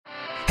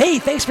Hey,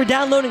 thanks for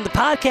downloading the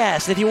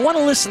podcast. If you want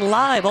to listen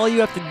live, all you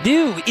have to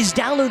do is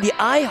download the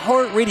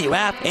iHeartRadio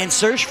app and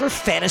search for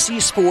Fantasy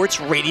Sports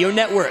Radio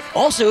Network.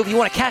 Also, if you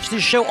want to catch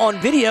this show on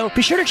video,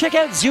 be sure to check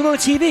out Zumo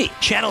TV,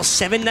 channel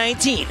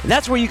 719.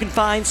 That's where you can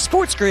find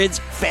Sports Grid's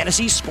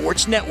Fantasy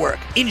Sports Network.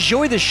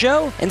 Enjoy the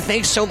show, and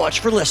thanks so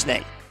much for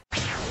listening.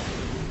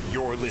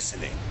 You're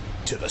listening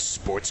to the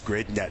Sports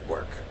Grid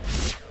Network.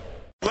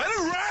 Let it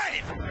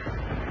rain!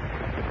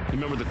 You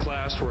remember the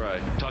class where I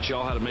taught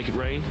y'all how to make it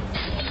rain?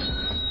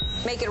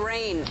 Make it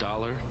rain.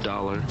 Dollar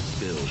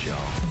bills, y'all.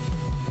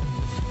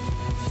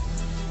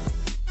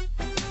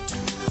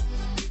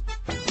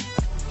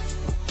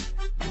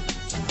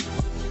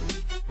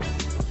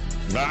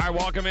 All right,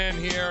 welcome in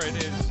here.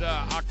 It is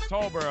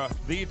October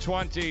the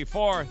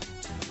 24th.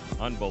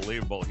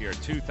 Unbelievable here.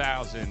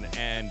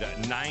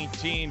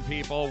 2019,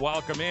 people.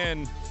 Welcome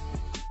in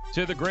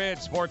to the grid,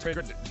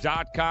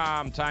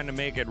 sportsgrid.com. Time to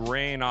make it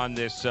rain on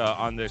this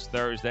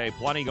Thursday.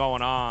 Plenty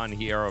going on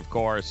here, of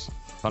course.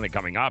 Plenty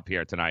coming up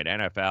here tonight.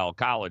 NFL,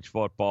 college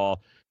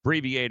football,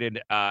 abbreviated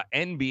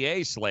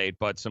NBA slate,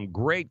 but some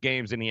great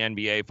games in the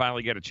NBA.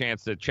 Finally get a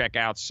chance to check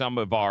out some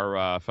of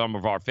our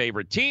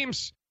favorite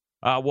teams.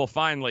 We'll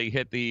finally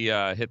hit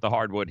the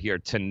hardwood here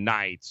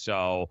tonight.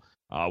 So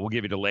we'll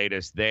give you the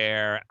latest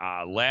there.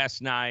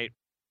 Last night,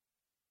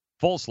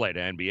 full slate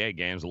of NBA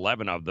games,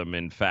 11 of them,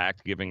 in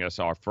fact, giving us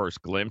our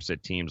first glimpse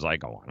at teams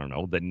like,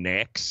 the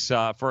Knicks,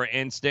 for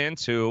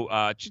instance, who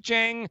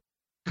cha-ching,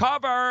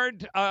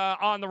 covered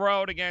on the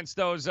road against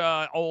those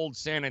old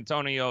San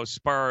Antonio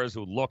Spurs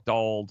who looked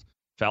old,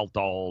 felt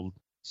old,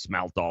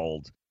 smelt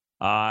old.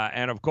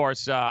 And, of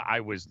course, I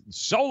was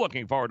so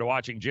looking forward to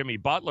watching Jimmy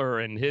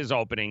Butler in his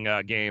opening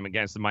game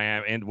against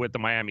with the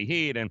Miami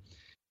Heat. And,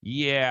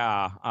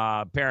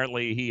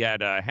 apparently he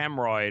had a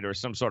hemorrhoid or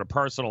some sort of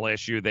personal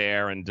issue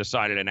there and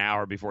decided an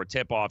hour before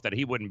tip-off that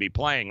he wouldn't be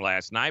playing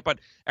last night. But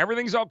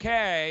everything's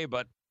okay.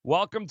 But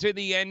welcome to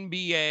the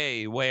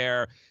NBA,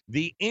 where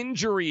the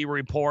injury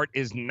report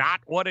is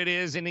not what it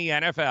is in the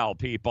NFL,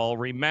 people.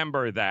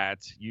 Remember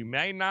that. You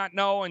may not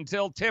know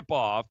until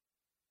tip-off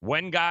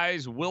when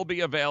guys will be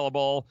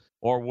available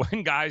or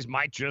when guys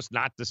might just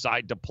not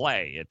decide to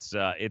play.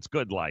 It's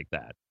good like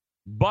that.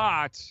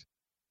 But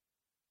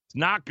it's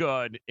not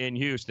good in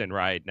Houston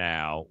right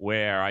now,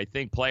 where I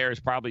think players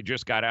probably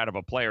just got out of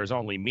a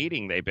players-only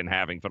meeting they've been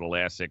having for the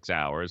last 6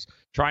 hours,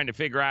 trying to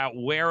figure out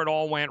where it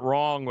all went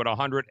wrong with a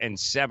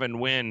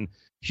 107-win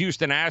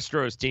Houston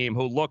Astros team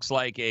who looks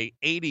like a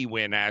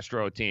 80-win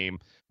Astro team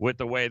with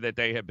the way that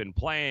they have been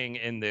playing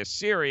in this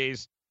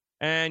series.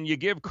 And you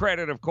give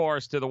credit, of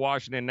course, to the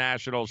Washington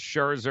Nationals.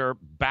 Scherzer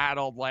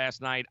battled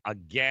last night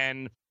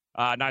again.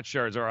 Not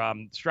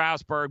Scherzer.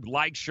 Strasburg,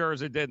 like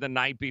Scherzer did the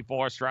night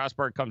before.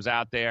 Strasburg comes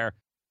out there,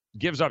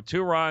 gives up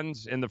 2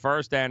 runs in the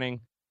first inning,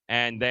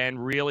 and then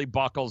really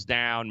buckles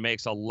down,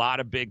 makes a lot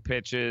of big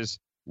pitches.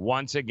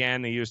 Once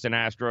again, the Houston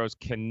Astros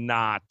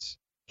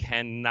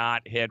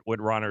cannot hit with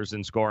runners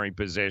in scoring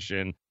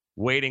position.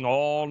 Waiting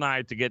all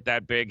night to get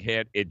that big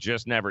hit. It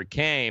just never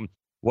came.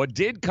 What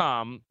did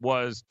come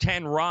was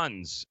 10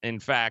 runs, in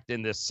fact,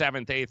 in the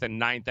 7th, 8th,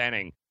 and 9th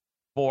inning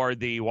for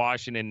the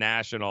Washington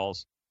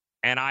Nationals.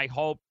 And I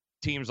hope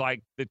teams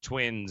like the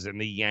Twins and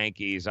the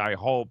Yankees, I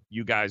hope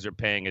you guys are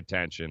paying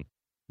attention.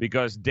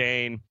 Because,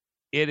 Dane,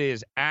 it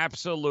is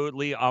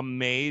absolutely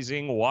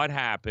amazing what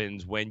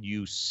happens when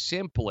you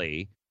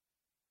simply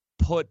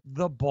put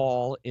the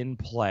ball in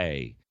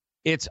play.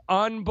 It's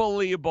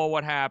unbelievable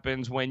what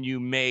happens when you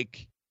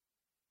make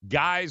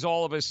guys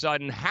all of a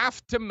sudden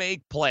have to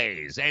make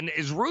plays. And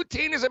as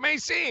routine as it may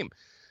seem,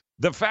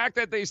 the fact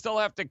that they still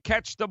have to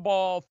catch the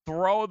ball,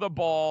 throw the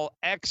ball,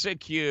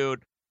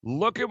 execute.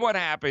 Look at what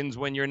happens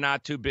when you're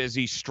not too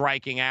busy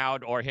striking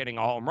out or hitting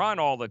a home run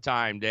all the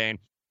time, Dane.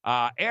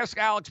 Ask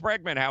Alex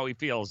Bregman how he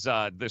feels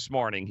this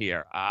morning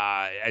here,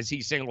 as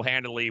he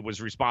single-handedly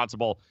was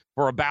responsible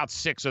for about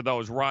 6 of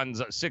those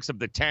runs, 6 of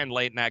the 10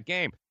 late in that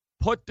game.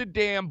 Put the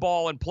damn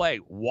ball in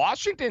play.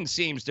 Washington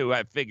seems to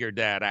have figured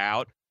that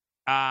out.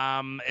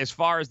 As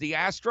far as the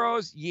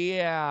Astros,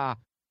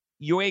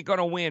 you ain't going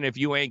to win if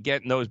you ain't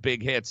getting those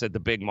big hits at the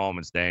big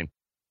moments, Dane.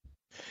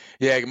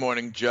 Yeah, good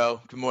morning,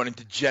 Joe. Good morning,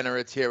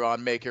 degenerates here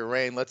on Make It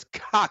Rain. Let's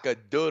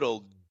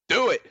cock-a-doodle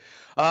do it.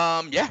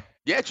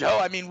 Yeah, Joe.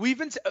 I mean,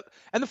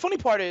 and the funny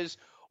part is,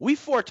 we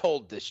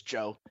foretold this,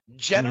 Joe.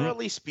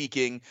 Generally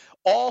speaking,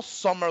 all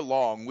summer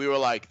long, we were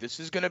like, this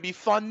is going to be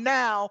fun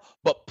now,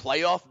 but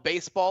playoff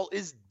baseball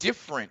is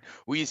different.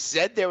 We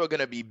said there were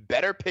going to be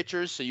better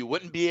pitchers, so you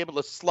wouldn't be able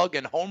to slug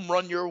and home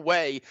run your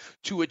way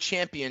to a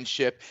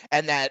championship,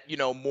 and that,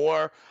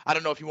 more, I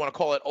don't know if you want to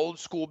call it old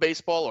school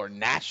baseball or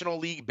National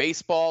League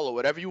baseball or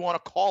whatever you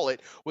want to call it,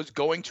 was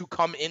going to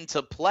come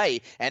into play.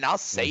 And I'll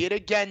say it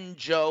again,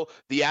 Joe.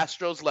 The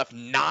Astros left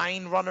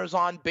 9 runners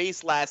on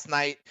base last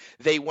night.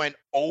 They went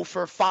 0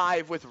 for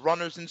 5 with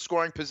runners in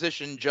scoring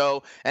position,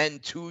 Joe.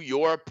 And to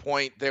your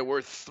point, there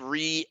were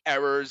 3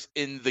 errors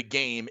in the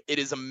game. It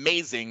is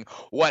amazing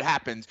what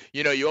happens.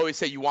 You know, you always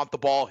say you want the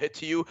ball hit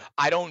to you.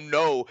 I don't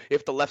know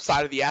if the left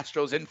side of the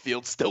Astros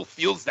infield still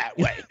feels that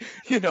way.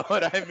 You know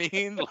what I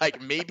mean?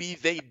 Like, maybe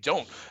they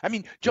don't. I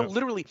mean, Joe,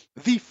 literally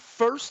the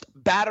first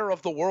batter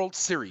of the World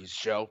Series,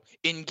 Joe,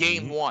 in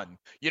game 1.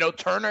 You know,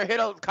 Turner hit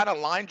a kind of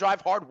line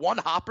drive hard, one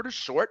hopper to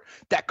short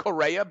that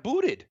Correa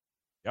booted.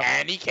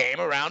 And he came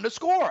around to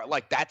score.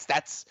 Like,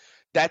 that's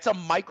a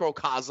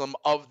microcosm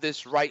of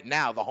this right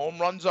now. The home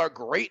runs are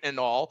great and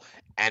all,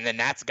 and the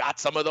Nats got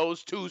some of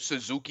those too.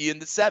 Suzuki in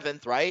the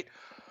 7th, right?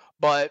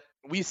 But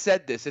we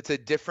said this, it's a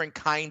different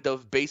kind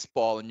of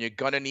baseball, and you're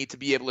going to need to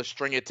be able to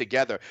string it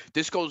together.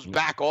 This goes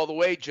back all the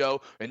way,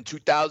 Joe, in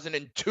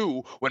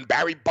 2002 when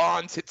Barry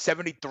Bonds hit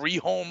 73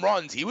 home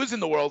runs. He was in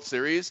the World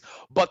Series,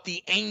 but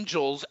the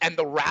Angels and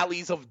the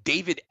rallies of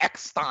David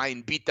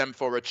Eckstein beat them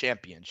for a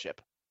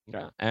championship.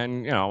 Yeah,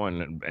 and you know,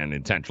 and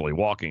intentionally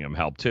walking him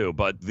helped too.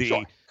 But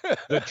the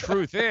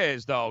truth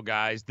is, though,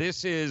 guys,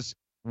 this is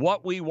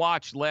what we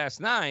watched last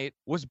night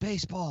was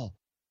baseball.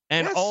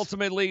 And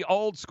ultimately,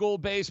 old school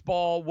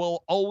baseball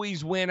will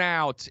always win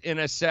out in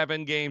a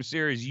 7-game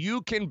series.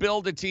 You can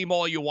build a team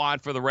all you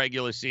want for the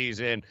regular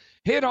season.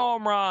 Hit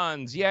home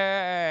runs.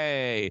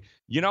 Yay.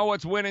 You know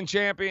what's winning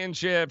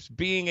championships?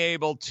 Being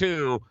able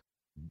to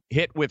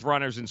hit with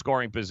runners in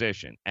scoring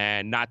position,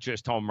 and not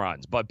just home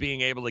runs, but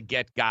being able to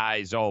get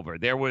guys over.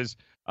 There was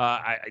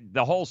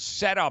the whole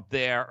setup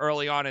there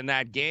early on in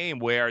that game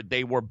where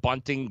they were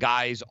bunting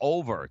guys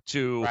over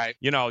to,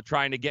 you know,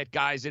 trying to get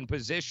guys in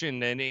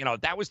position. And, you know,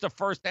 that was the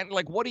first. And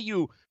like, what do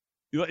you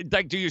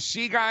like? Do you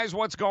see, guys,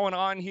 what's going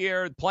on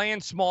here?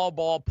 Playing small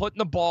ball, putting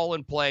the ball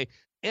in play.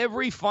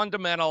 Every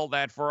fundamental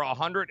that for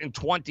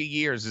 120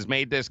 years has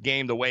made this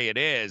game the way it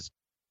is.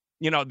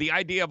 You know, the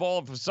idea of all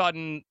of a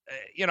sudden,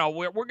 you know,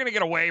 we're going to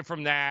get away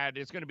from that.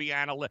 It's going to be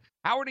analytics.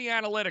 How are the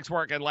analytics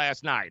working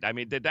last night? I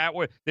mean, did that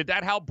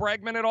help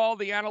Bregman at all,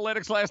 the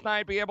analytics last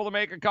night, be able to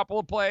make a couple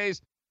of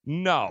plays?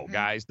 No,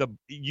 guys.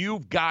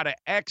 You've got to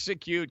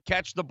execute,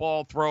 catch the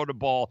ball, throw the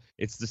ball.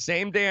 It's the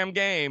same damn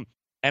game.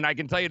 And I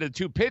can tell you the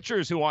 2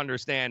 pitchers who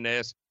understand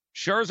this,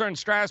 Scherzer and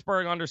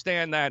Strasburg,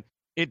 understand that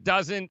it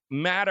doesn't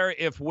matter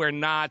if we're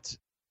not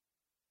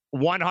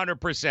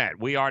 100%.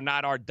 We are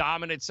not our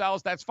dominant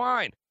selves. That's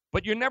fine.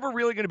 But you're never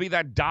really going to be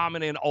that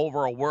dominant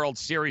over a World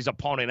Series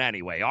opponent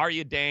anyway, are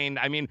you, Dane?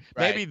 I mean,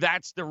 maybe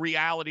that's the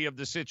reality of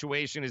the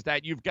situation, is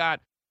that you've got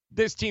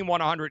this team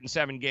won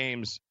 107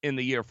 games in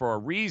the year for a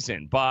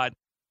reason, but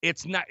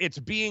it's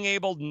being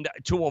able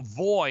to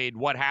avoid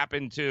what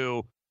happened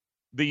to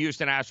the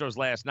Houston Astros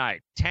last night.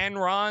 10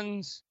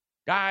 runs,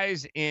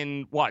 guys,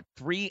 in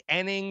 3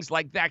 innings?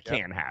 Like, that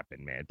can't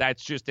happen, man.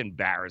 That's just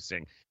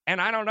embarrassing.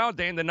 And I don't know,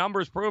 Dane, the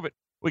numbers prove it.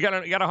 We got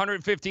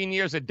 115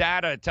 years of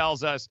data. It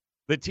tells us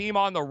the team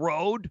on the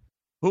road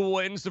who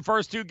wins the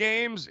first 2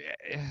 games,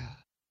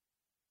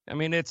 I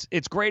mean, it's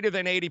greater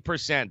than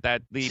 80%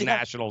 that the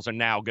Nationals are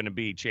now going to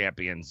be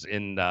champions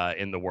in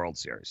the World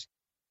Series.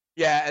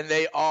 Yeah, and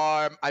they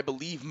are, I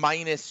believe,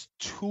 minus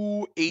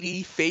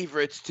 280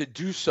 favorites to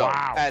do so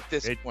at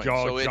this point.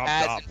 So it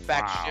has, in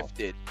fact,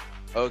 shifted.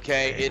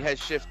 Okay, it has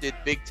shifted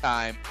big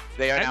time.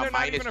 They are now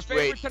minus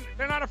 280.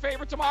 They're not a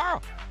favorite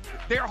tomorrow.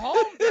 They're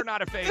home. They're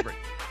not a favorite.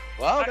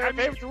 Well, they're a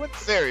favorite to win the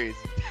series.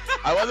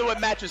 I wonder what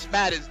Mattress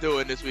Matt is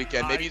doing this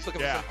weekend. Maybe he's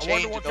looking for some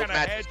change in those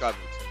mattress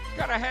covers.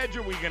 What kind of hedge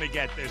are we going to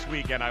get this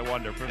weekend, I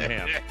wonder, from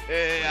him?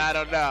 I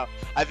don't know.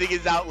 I think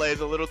his outlay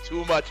is a little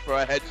too much for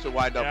a hedge to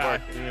wind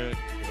up working.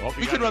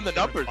 We can run the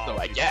numbers, though,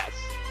 I guess.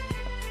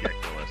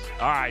 Ridiculous.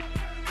 All right,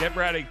 get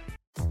ready.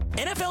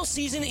 NFL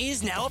season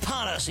is now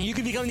upon us, and you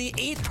can become the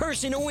 8th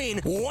person to win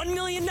 $1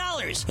 million in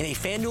a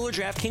FanDuel or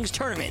DraftKings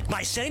tournament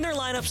by setting their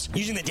lineups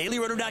using the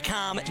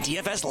DailyRoto.com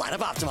DFS lineup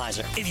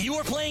optimizer. If you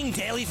are playing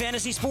daily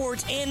fantasy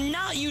sports and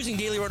not using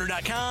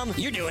DailyRoto.com,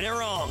 you're doing it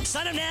wrong.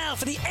 Sign up now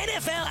for the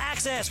NFL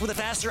access with a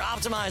faster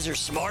optimizer,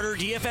 smarter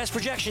DFS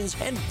projections,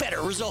 and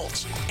better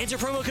results. Enter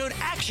promo code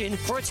ACTION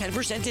for a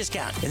 10%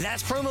 discount.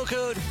 That's promo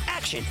code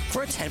ACTION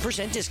for a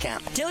 10%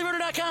 discount.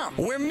 DailyRoto.com,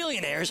 where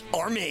millionaires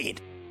are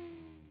made.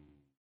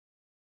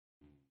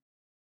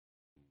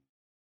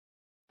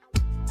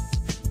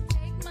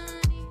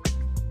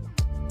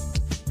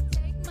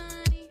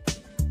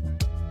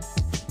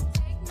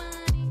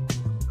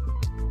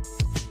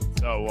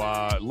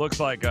 So looks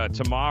like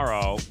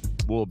tomorrow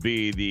will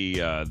be the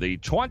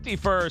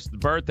 21st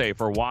birthday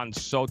for Juan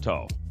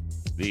Soto.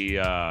 He's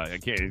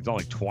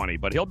only 20,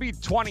 but he'll be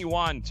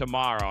 21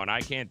 tomorrow, and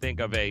I can't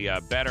think of a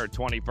better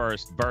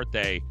 21st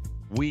birthday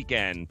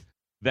weekend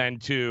than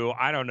to,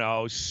 I don't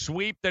know,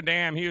 sweep the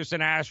damn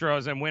Houston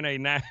Astros and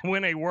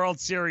win a World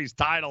Series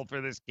title for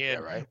this kid.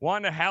 Yeah, right.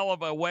 One hell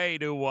of a way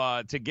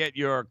to get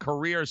your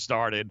career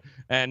started,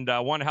 and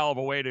one hell of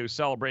a way to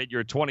celebrate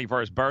your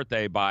 21st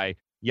birthday by,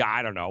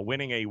 I don't know,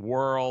 winning a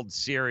World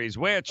Series,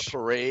 which a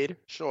parade,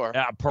 sure.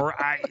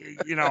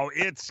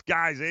 It's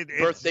guys,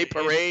 birthday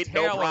parade, it's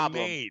no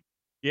problem.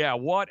 Yeah,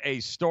 what a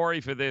story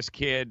for this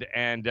kid,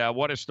 and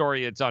what a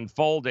story it's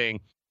unfolding.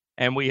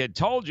 And we had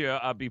told you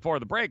before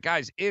the break,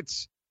 guys,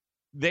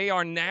 they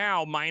are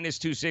now minus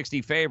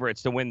 260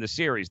 favorites to win the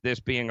series. This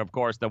being, of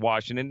course, the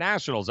Washington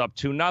Nationals up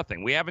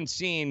 2-0. We haven't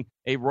seen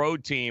a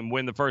road team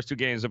win the first two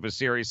games of a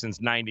series since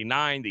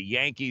 '99. The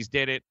Yankees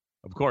did it.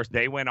 Of course,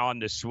 they went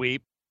on to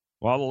sweep.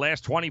 Well, the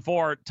last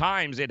 24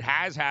 times it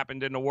has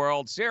happened in the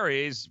World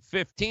Series,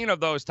 15 of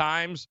those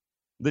times,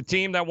 the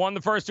team that won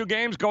the first two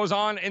games goes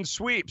on and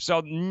sweeps.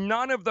 So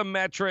none of the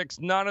metrics,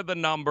 none of the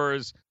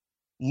numbers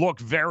look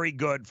very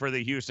good for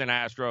the Houston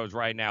Astros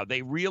right now.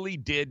 They really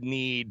did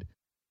need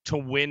to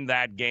win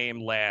that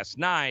game last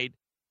night,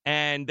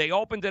 and they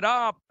opened it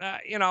up.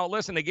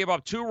 Listen, they gave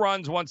up 2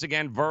 runs once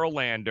again,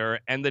 Verlander,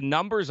 and the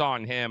numbers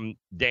on him,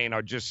 Dane,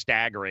 are just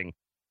staggering.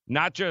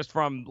 Not just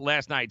from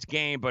last night's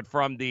game, but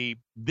from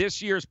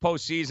this year's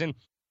postseason.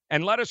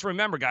 And let us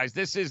remember, guys,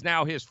 this is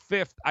now his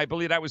 5th. I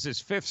believe that was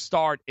his 5th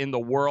start in the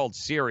World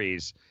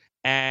Series.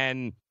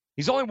 And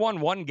he's only won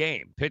 1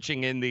 game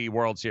pitching in the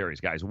World Series,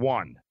 guys.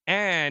 1.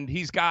 And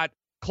he's got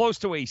close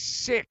to a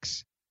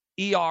 6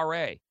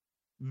 ERA.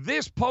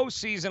 This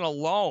postseason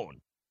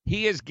alone,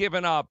 he has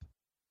given up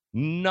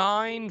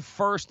 9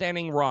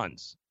 first-inning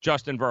runs,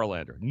 Justin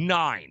Verlander.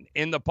 9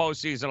 in the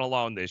postseason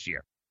alone this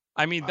year.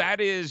 I mean, that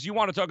is, you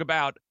want to talk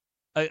about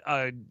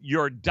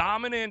your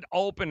dominant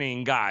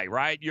opening guy,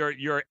 right?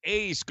 Your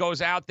ace goes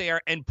out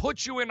there and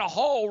puts you in a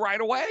hole right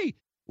away.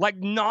 Like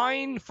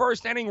 9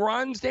 first-inning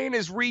runs, Dane,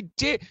 is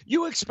ridiculous.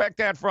 You expect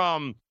that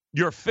from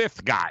your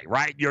 5th guy,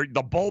 right?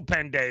 The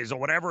bullpen days or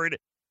whatever it is.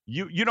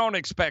 You don't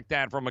expect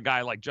that from a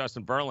guy like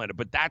Justin Verlander,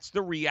 but that's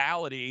the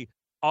reality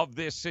of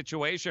this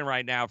situation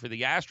right now for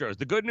the Astros.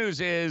 The good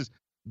news is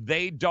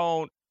they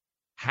don't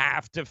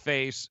have to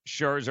face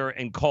Scherzer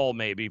and Cole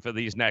maybe for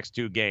these next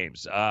 2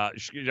 games,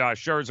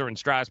 Scherzer and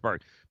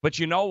Strasburg. But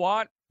you know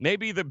what?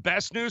 Maybe the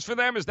best news for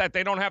them is that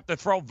they don't have to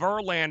throw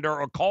Verlander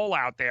or Cole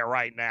out there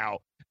right now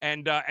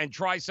and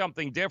try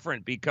something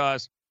different,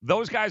 because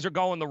those guys are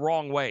going the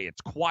wrong way.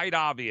 It's quite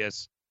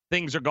obvious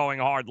things are going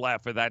hard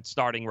left for that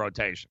starting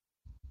rotation.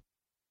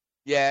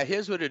 Yeah,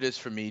 here's what it is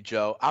for me,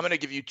 Joe. I'm going to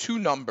give you 2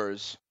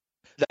 numbers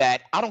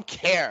that I don't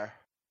care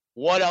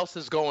what else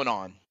is going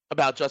on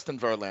about Justin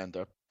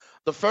Verlander.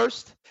 The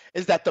first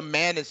is that the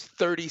man is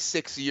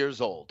 36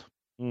 years old.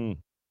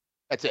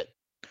 That's it.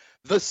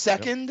 The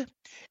second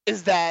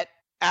is that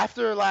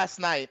after last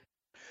night,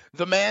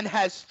 the man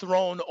has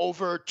thrown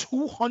over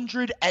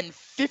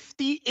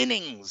 250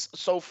 innings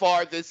so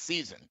far this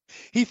season.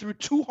 He threw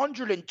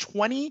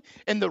 220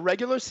 in the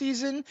regular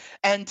season,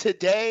 and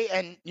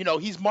today,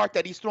 he's marked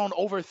that he's thrown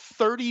over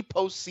 30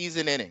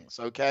 postseason innings,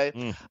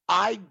 okay?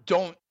 I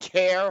don't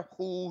care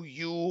who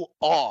you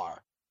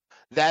are.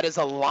 That is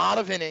a lot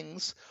of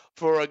innings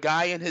for a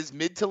guy in his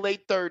mid to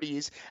late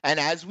 30s, and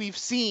as we've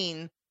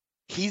seen,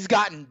 he's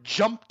gotten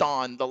jumped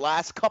on the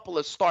last couple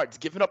of starts,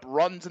 giving up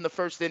runs in the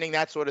first inning,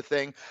 that sort of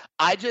thing.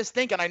 I just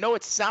think, and I know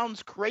it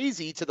sounds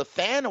crazy to the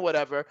fan or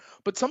whatever,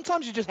 but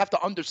sometimes you just have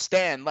to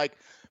understand, like,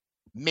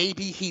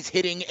 maybe he's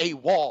hitting a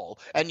wall.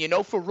 And,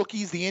 for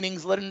rookies, the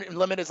innings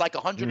limit is like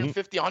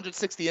 150,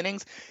 160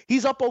 innings.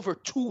 He's up over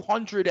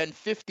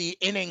 250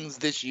 innings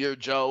this year,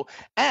 Joe.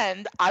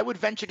 And I would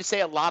venture to say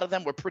a lot of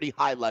them were pretty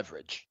high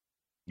leverage.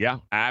 Yeah,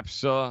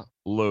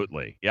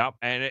 absolutely. Yep.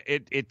 And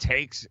it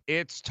takes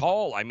its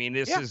toll. I mean,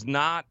 this is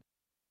not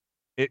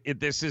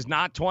this is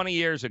not 20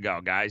 years ago,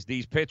 guys.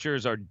 These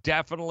pitchers are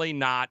definitely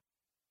not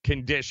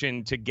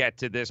conditioned to get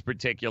to this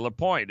particular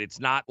point. It's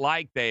not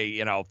like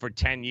they, for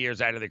 10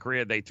 years out of their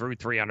career, they threw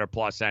 300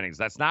 plus innings.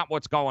 That's not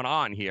what's going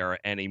on here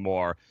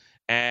anymore.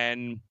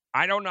 And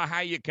I don't know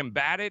how you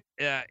combat it.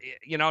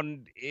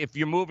 If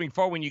you're moving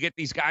forward, when you get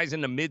these guys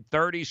in the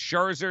mid-30s,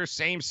 Scherzer,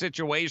 same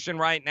situation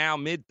right now,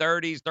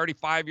 mid-30s,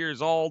 35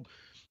 years old.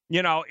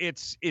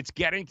 It's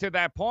getting to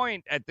that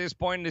point at this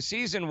point in the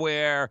season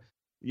where,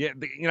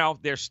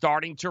 they're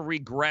starting to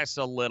regress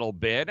a little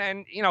bit,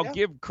 and,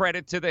 give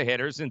credit to the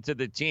hitters and to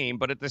the team.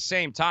 But at the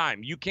same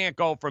time, you can't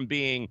go from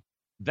being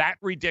that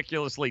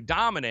ridiculously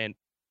dominant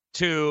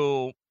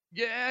to,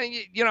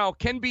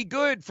 can be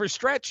good for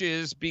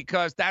stretches,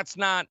 because that's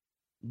not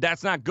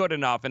good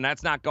enough, and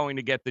that's not going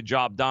to get the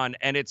job done.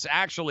 And it's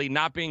actually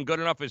not being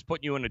good enough is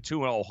putting you in a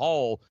 2-0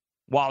 hole,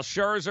 while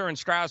Scherzer and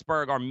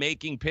Strasburg are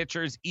making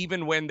pitchers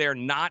even when they're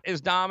not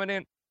as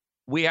dominant.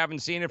 We haven't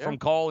seen it from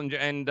Cole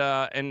and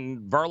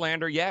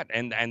Verlander yet,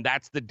 and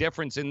that's the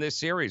difference in this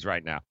series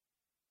right now.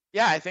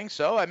 Yeah, I think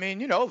so. I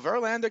mean,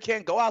 Verlander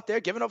can't go out there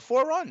giving up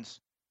 4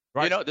 runs.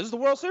 Right. This is the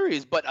World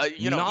Series, but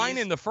 9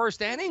 in the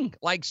first inning.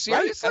 Like,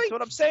 seriously, right, that's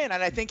what I'm saying.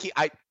 And I think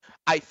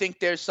I think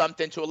there's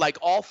something to it. Like,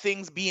 all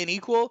things being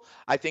equal,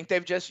 I think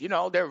they've just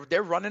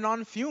they're running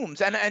on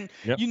fumes. And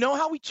you know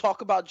how we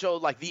talk about, Joe,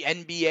 like the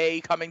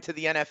NBA coming to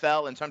the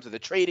NFL in terms of the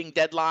trading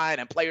deadline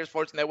and players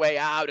forcing their way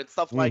out and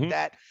stuff like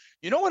that.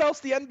 You know what else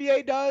the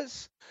NBA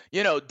does?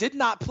 Did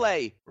not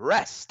play,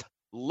 rest.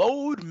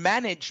 load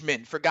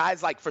management for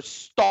guys for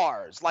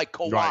stars like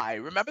Kawhi. Right.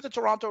 Remember the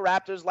Toronto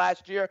Raptors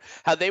last year,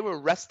 how they were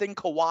resting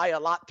Kawhi a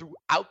lot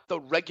throughout the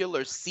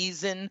regular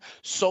season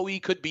so he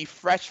could be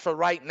fresh for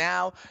right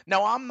now.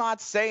 Now, I'm not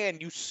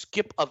saying you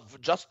skip a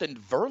Justin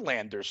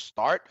Verlander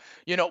start,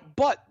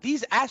 but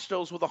these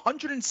Astros with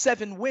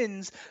 107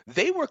 wins,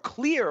 they were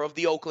clear of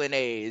the Oakland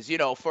A's,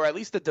 for at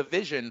least the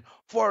division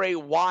for a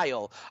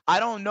while. I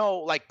don't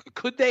know,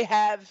 could they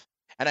have?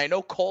 And I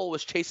know Cole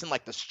was chasing the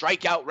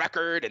strikeout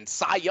record and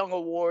Cy Young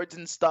awards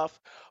and stuff,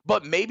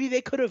 but maybe they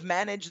could have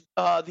managed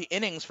the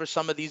innings for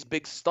some of these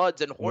big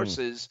studs and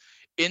horses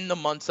in the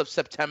months of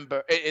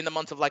September, in the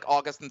months of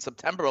August and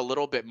September a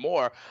little bit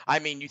more. I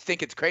mean, you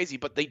think it's crazy,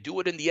 but they do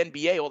it in the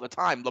NBA all the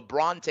time.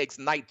 LeBron takes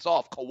nights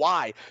off.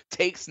 Kawhi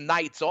takes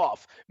nights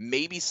off.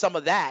 Maybe some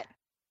of that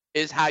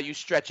is how you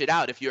stretch it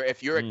out. If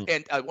you're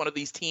one of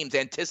these teams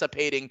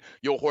anticipating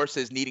your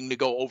horses needing to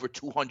go over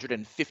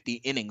 250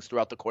 innings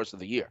throughout the course of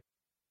the year.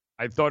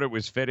 I thought it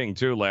was fitting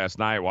too last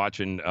night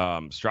watching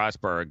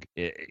Strasburg.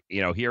 Here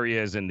he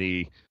is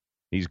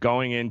he's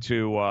going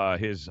into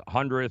his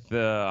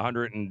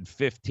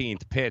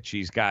 115th pitch.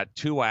 He's got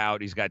 2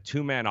 out. He's got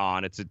 2 men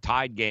on. It's a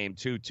tied game,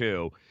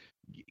 2-2.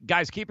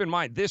 Guys, keep in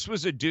mind, this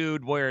was a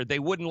dude where they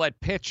wouldn't let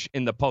pitch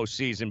in the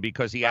postseason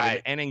because he had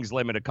an innings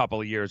limit a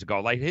couple of years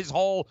ago.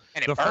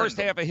 The first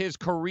half of his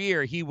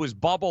career, he was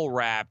bubble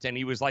wrapped and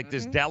he was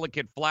this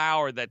delicate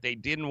flower that they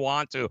didn't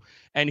want to.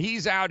 And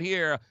he's out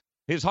here.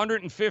 His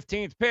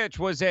 115th pitch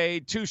was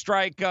a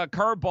 2-strike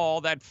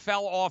curveball that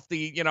fell off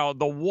the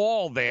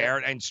wall there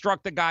and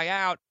struck the guy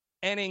out.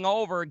 Inning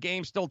over,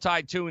 game still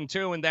tied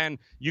 2-2, and then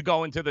you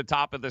go into the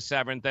top of the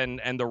 7th,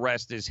 and the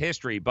rest is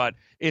history. But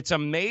it's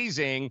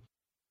amazing,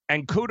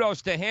 and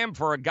kudos to him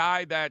for a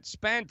guy that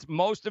spent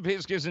most of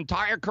his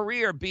entire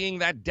career being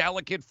that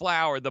delicate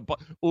flower.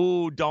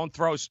 Don't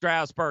throw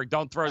Strasburg,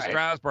 don't throw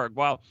Strasburg.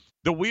 Well,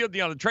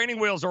 the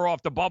training wheels are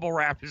off, the bubble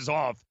wrap is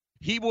off.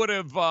 He would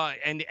have,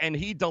 and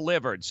he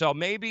delivered. So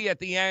maybe at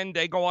the end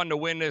they go on to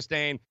win this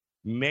thing.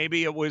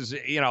 Maybe it was,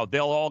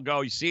 they'll all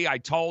go, see, I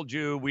told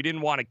you we didn't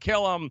want to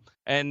kill him,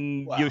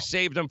 and you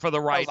saved him for the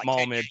right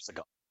moment. 10 years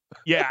ago.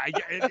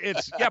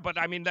 But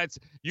I mean,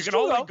 you can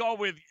only go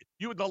with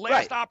the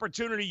last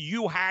opportunity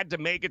you had to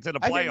make it to the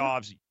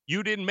playoffs.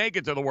 You didn't make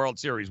it to the World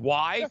Series.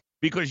 Why? Yeah.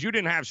 Because you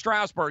didn't have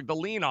Strasburg to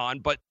lean on,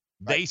 but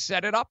they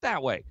set it up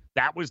that way.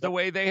 That was the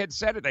way they had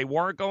said it. They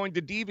weren't going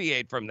to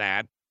deviate from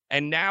that.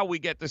 And now we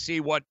get to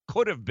see what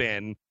could have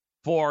been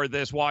for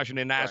this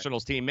Washington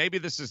Nationals team. Maybe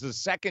this is the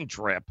second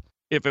trip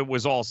if it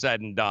was all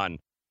said and done.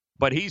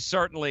 But he's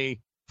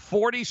certainly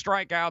 40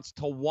 strikeouts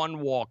to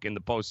 1 walk in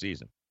the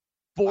postseason.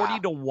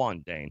 40 to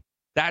 1, Dane.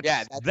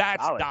 That's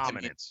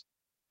dominance.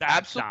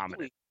 That's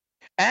dominance.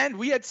 And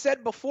we had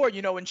said before,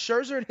 in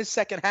Scherzer in his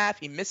second half,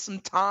 he missed some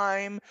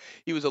time.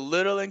 He was a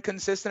little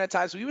inconsistent at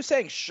times. We were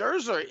saying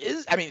Strasburg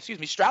is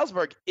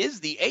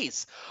the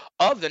ace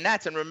of the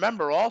Nats. And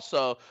remember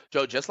also,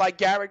 Joe, just like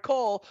Garrett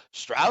Cole,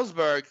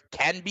 Strasburg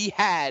can be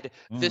had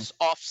this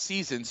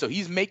offseason. So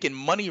he's making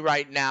money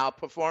right now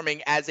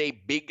performing as a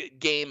big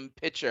game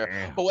pitcher.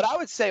 Damn. But what I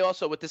would say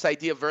also with this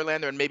idea of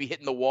Verlander and maybe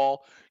hitting the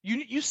wall,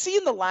 you see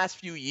in the last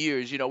few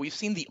years, we've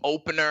seen the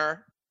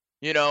opener,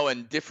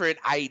 and different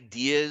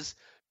ideas.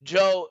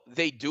 Joe,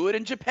 they do it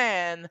in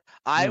Japan.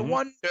 I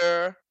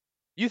wonder,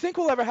 you think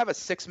we'll ever have a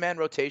 6-man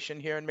rotation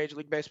here in Major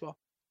League Baseball?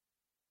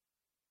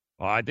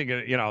 Well, I think,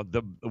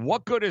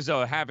 what good is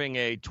having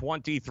a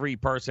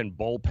 23-person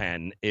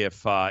bullpen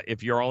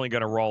if you're only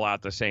going to roll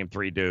out the same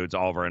 3 dudes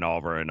over and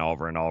over and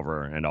over and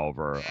over and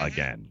over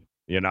again?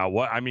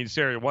 What? I mean,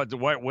 seriously,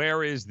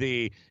 where is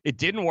it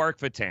didn't work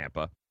for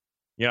Tampa.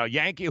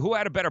 Who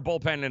had a better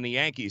bullpen than the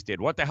Yankees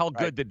did? What the hell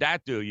good did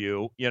that do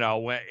you?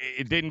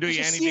 It didn't do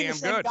you any damn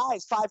good.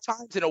 Guys 5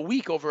 times in a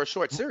week over a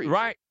short series.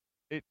 Right.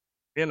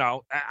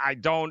 I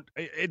don't,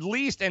 at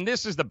least, and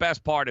this is the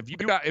best part.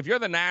 If you're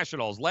the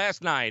Nationals,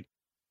 last night,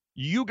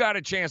 you got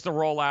a chance to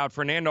roll out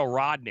Fernando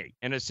Rodney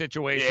in a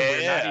situation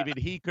where not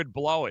even he could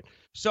blow it.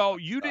 So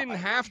you didn't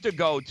have to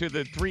go to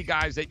the 3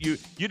 guys that you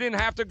didn't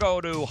have to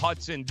go to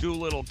Hudson,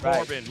 Doolittle,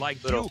 Corbin.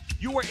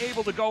 You were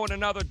able to go in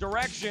another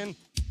direction.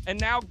 And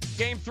now,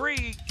 Game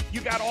 3, you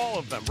got all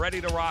of them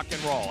ready to rock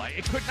and roll.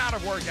 It could not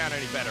have worked out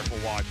any better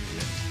for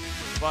Washington.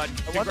 But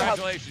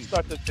congratulations.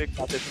 Start to think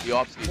about this in the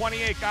offseason.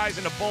 28 guys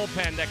in a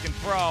bullpen that can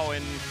throw,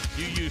 and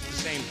you use the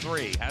same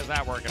 3. How's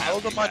that working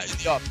out?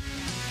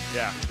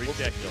 Yeah,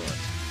 ridiculous.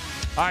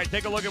 All right,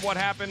 take a look at what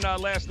happened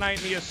last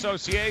night in the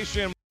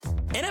association.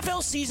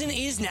 NFL season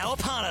is now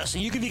upon us,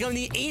 and you can become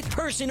the 8th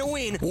person to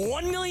win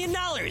 $1 million in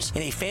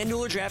a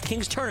FanDuel or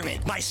DraftKings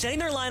tournament by setting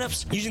their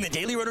lineups using the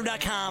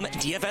DailyRoto.com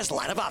DFS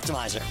lineup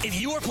optimizer.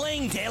 If you are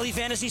playing daily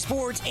fantasy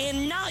sports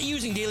and not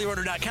using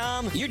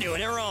DailyRoto.com, you're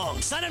doing it wrong.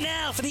 Sign up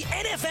now for the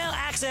NFL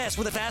access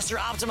with a faster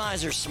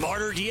optimizer,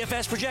 smarter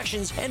DFS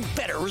projections, and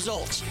better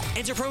results.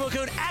 Enter promo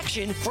code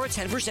ACTION for a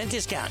 10%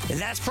 discount.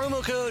 That's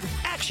promo code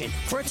ACTION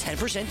for a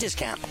 10%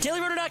 discount.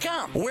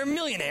 DailyRoto.com, where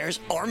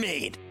millionaires are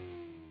made.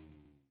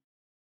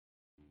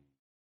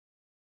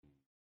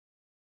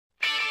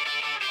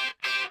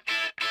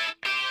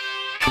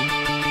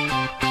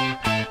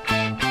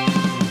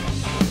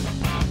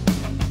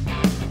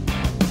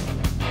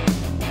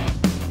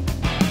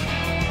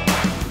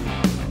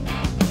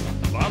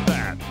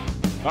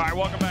 All right,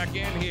 welcome back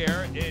in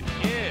here. It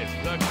is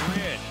The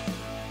Grid,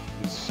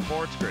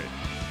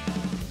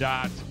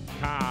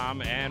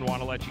 sportsgrid.com, and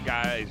want to let you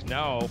guys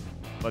know,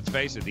 let's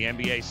face it, the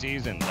NBA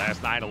season,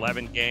 last night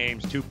 11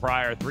 games, 2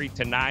 prior, 3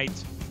 tonight.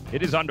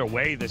 It is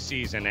underway this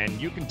season, and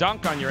you can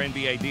dunk on your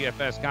NBA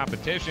DFS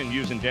competition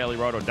using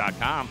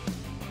dailyroto.com.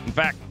 In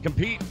fact,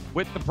 compete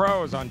with the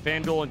pros on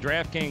FanDuel and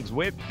DraftKings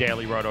with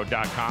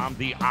dailyroto.com,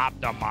 the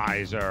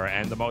optimizer,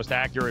 and the most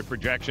accurate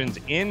projections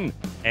in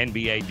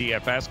NBA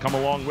DFS come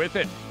along with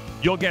it.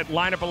 You'll get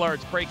lineup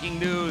alerts, breaking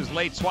news,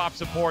 late swap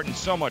support, and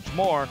so much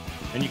more.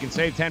 And you can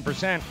save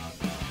 10%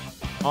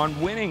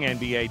 on winning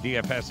NBA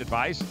DFS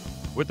advice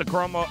with the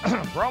promo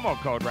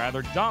code,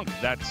 DUNK.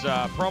 That's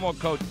promo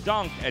code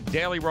DUNK at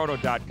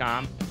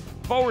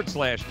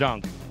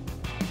dailyroto.com/dunk.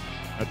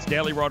 That's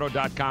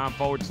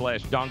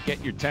dailyroto.com/dunk.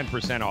 Get your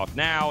 10% off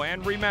now.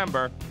 And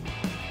remember,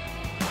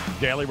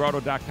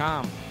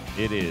 dailyroto.com,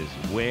 it is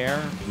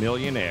where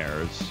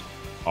millionaires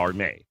are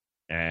made.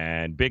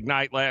 And big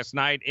night last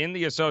night in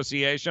the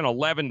association,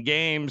 11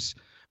 games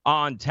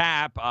on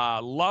tap.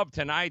 Love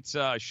tonight's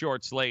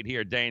short slate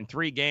here, Dane.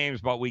 3 games,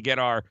 but we get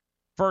our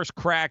first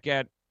crack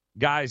at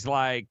guys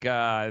like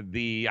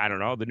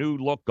the new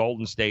look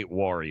Golden State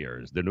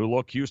Warriors, the new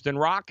look Houston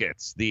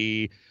Rockets,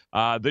 the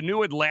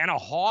new Atlanta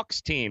Hawks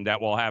team that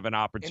we'll have an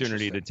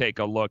opportunity to take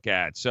a look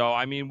at. So,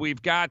 I mean,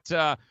 we've got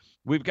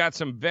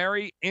some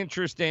very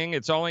interesting,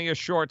 it's only a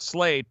short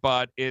slate,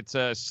 but it's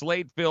a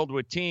slate filled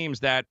with teams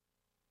that,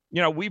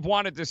 we've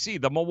wanted to see.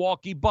 The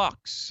Milwaukee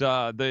Bucks,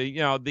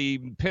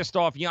 the pissed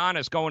off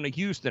Giannis going to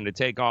Houston to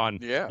take on,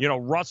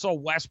 Russell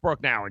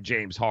Westbrook now and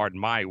James Harden.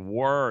 My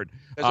word.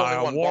 There's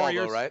only one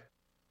Warriors, ball, though, right?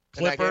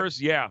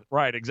 Clippers, yeah,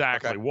 right,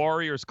 exactly. Okay.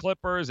 Warriors,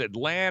 Clippers,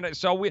 Atlanta.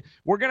 So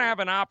we're going to have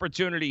an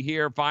opportunity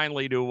here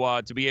finally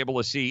to be able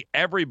to see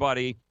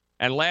everybody.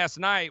 And last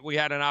night we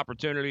had an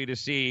opportunity to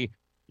see,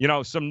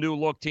 some new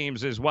look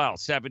teams as well.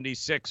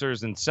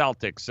 76ers and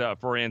Celtics,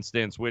 for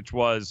instance, which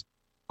was,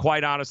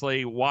 quite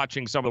honestly,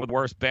 watching some of the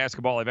worst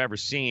basketball I've ever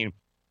seen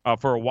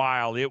for a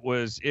while. It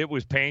was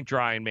paint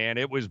drying, man.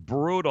 It was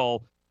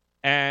brutal.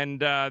 And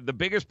the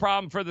biggest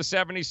problem for the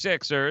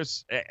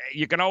 76ers,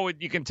 you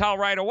can tell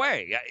right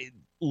away.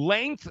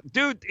 Length,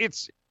 dude,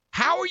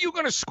 how are you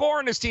going to score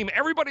on this team?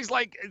 Everybody's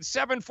like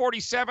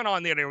 747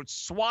 on there. They're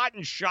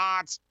swatting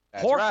shots.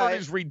 That's Horford right.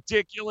 is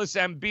ridiculous,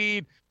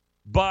 Embiid.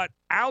 But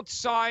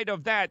outside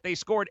of that, they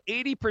scored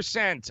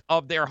 80%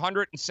 of their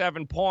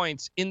 107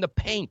 points in the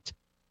paint,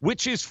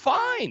 which is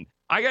fine.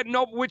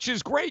 Which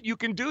is great. You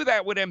can do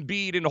that with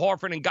Embiid and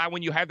Horford and Guy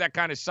when you have that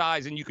kind of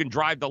size and you can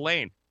drive the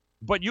lane.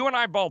 But you and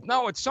I both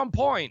know at some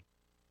point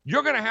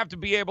you're going to have to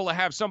be able to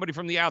have somebody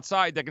from the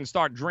outside that can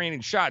start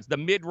draining shots, the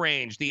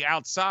mid-range, the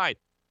outside.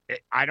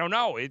 I don't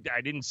know.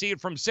 I didn't see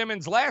it from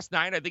Simmons last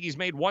night. I think he's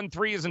made 1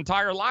 3 his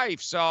entire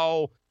life.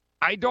 So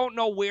I don't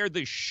know where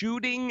the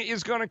shooting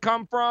is going to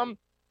come from.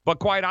 But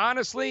quite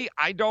honestly,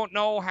 I don't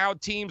know how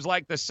teams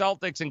like the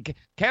Celtics and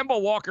Kemba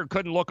Walker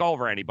couldn't look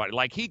over anybody.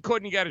 Like, he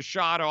couldn't get a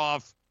shot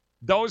off.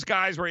 Those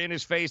guys were in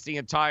his face the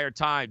entire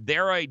time.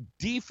 They're a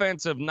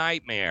defensive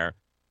nightmare.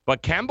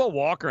 But Kemba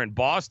Walker in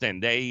Boston,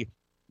 they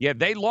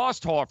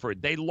lost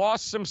Horford. They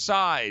lost some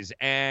size.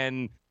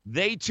 And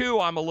they, too,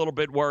 I'm a little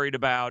bit worried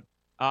about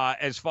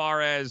as far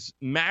as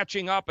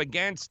matching up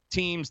against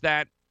teams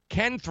that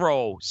can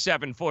throw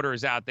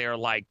 7-footers out there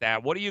like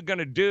that. What are you going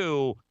to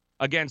do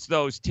against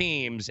those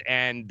teams?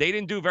 And they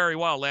didn't do very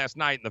well last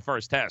night in the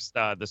first test.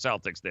 The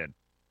Celtics did.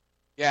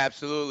 Yeah,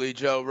 absolutely,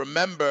 Joe.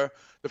 Remember,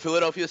 the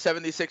Philadelphia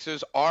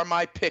 76ers are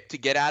my pick to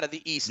get out of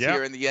the East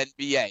here in the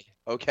NBA,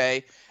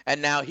 okay?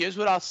 And now here's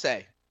what I'll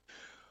say.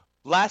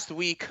 Last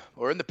week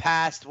or in the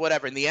past,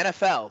 whatever, in the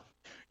NFL,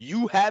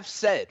 you have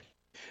said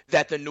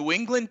that the New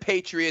England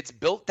Patriots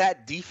built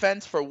that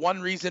defense for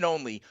one reason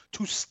only,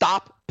 to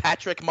stop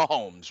Patrick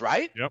Mahomes,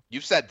 right? Yep.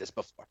 You've said this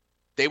before.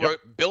 They were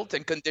built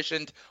and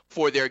conditioned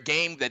for their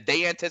game that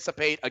they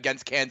anticipate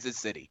against Kansas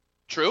City.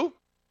 True?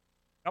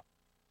 Yep.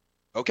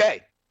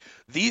 Okay.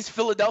 These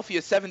Philadelphia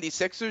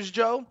 76ers,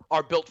 Joe,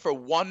 are built for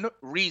one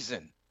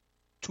reason: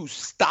 to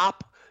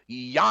stop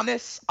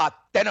Giannis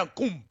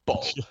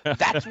Antetokounmpo.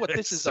 That's what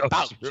this is so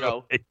about, true.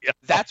 Joe. Yeah.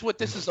 That's what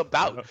this is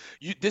about.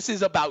 This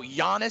is about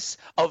Giannis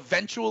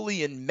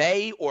eventually in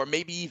May or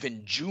maybe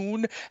even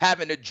June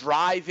having to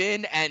drive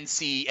in and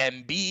see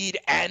Embiid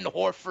and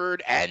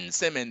Horford and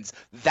Simmons.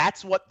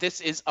 That's what this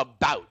is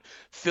about.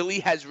 Philly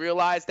has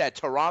realized that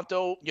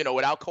Toronto,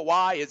 without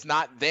Kawhi is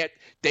not there.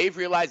 They've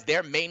realized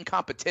their main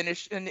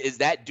competition is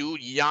that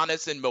dude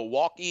Giannis in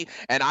Milwaukee.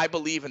 And I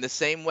believe in the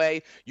same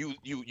way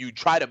you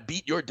try to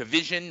beat your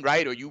division,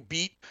 right? Or you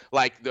beat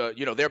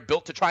they're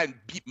built to try and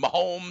beat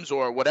Mahomes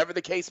or whatever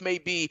the case may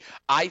be.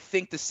 I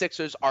think the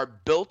Sixers are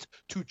built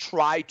to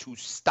try to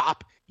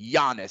stop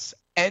Giannis.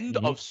 End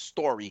of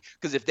story.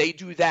 Because if they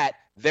do that,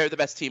 they're the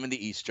best team in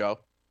the East, Joe.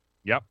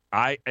 Yep.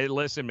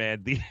 Listen,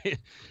 man,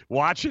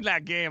 watching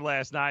that game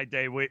last night,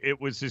 Dave,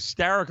 it was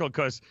hysterical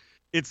because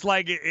it's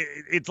like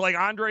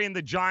Andre and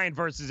the Giant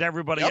versus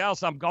everybody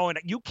else. I'm going,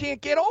 you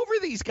can't get over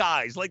these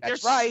guys. Like,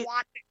 That's they're right.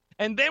 swatting.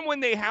 And then when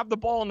they have the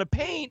ball in the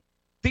paint,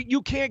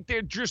 You can't.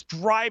 They're just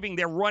driving.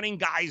 They're running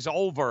guys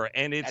over,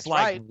 and it's That's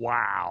like, right.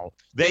 wow.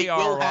 They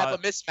will have a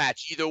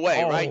mismatch either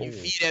way, right? You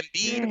feed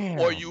Embiid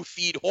or you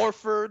feed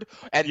Horford,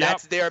 and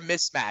that's their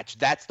mismatch.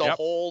 That's the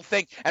whole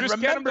thing. And just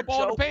remember,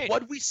 Joe,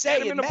 what we say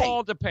get him in the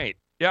ball to paint.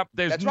 Yep,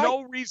 there's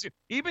no reason.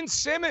 Even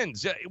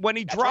Simmons, when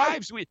he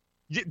drives,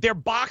 they're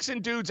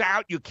boxing dudes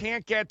out. You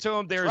can't get to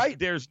them.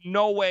 There's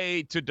no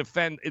way to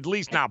defend, at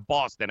least not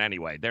Boston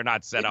anyway. They're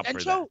not set up for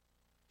that.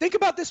 Think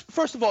about this.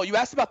 First of all, you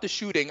asked about the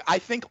shooting. I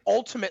think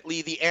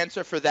ultimately the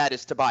answer for that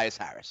is Tobias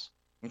Harris.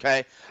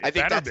 Okay? I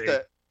think that's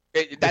the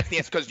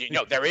answer because,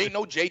 there ain't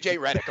no J.J.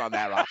 Redick on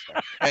that roster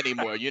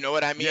anymore. You know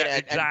what I mean? Yeah,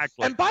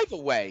 exactly. And by the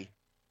way,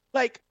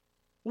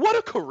 what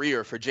a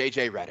career for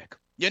J.J. Redick.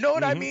 You know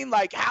what I mean?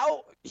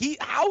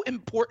 How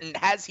important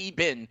has he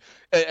been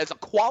as a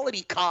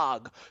quality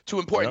cog to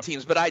important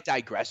teams? But I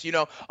digress.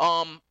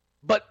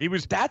 But he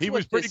was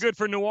pretty good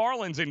for New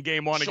Orleans in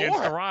Game 1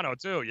 against Toronto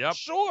too. Yep.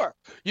 Sure.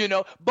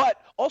 But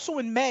also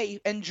in May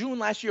and June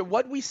last year,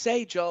 what'd we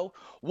say, Joe?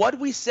 What'd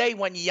we say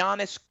when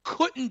Giannis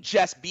couldn't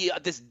just be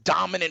this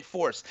dominant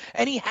force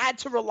and he had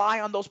to rely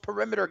on those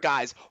perimeter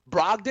guys?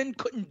 Brogdon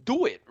couldn't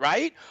do it,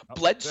 right?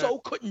 Bledsoe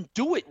couldn't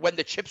do it when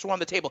the chips were on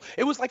the table.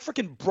 It was like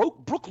freaking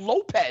Brook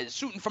Lopez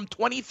shooting from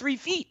 23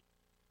 feet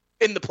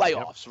in the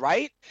playoffs,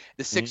 right?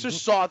 The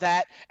Sixers saw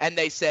that and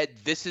they said,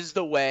 this is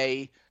the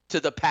way to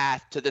the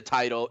path to the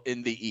title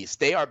in the East.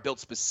 They are built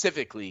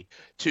specifically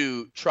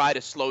to try to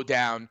slow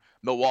down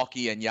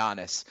Milwaukee and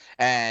Giannis.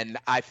 And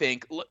I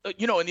think,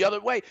 in the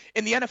other way,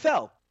 in the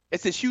NFL,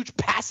 it's this huge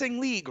passing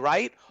league,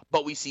 right?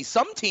 But we see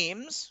some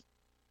teams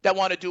that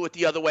want to do it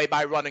the other way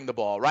by running the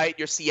ball, right?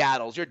 Your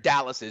Seattles, your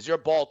Dallases, your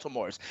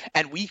Baltimores.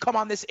 And we come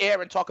on this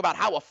air and talk about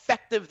how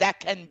effective that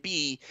can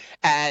be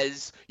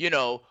as,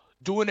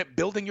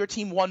 building your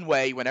team one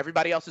way when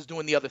everybody else is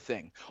doing the other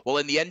thing. Well,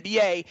 in the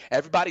NBA,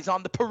 everybody's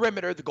on the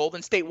perimeter. The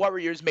Golden State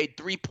Warriors made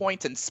 3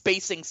 points and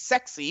spacing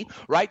sexy,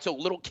 right? So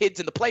little kids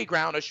in the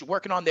playground are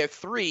working on their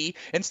three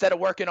instead of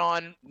working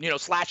on,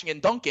 slashing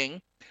and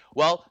dunking.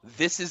 Well,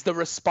 this is the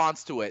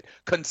response to it.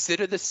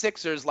 Consider the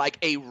Sixers like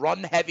a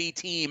run-heavy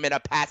team in a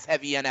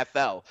pass-heavy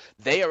NFL.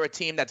 They are a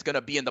team that's going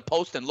to be in the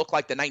post and look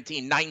like the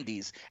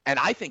 1990s, and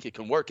I think it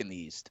can work in the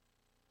East.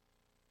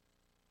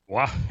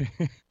 Wow.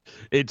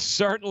 It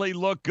certainly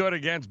looked good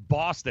against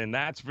Boston,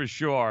 that's for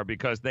sure,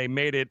 because they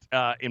made it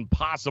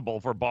impossible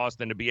for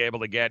Boston to be able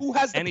to get who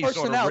has the any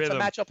personnel sort of rhythm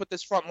to match up with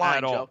this front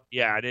line, Joe?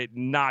 Yeah,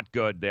 not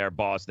good there,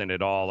 Boston,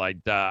 at all. I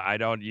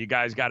don't. You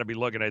guys got to be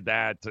looking at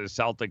that.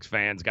 Celtics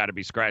fans got to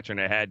be scratching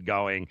their head,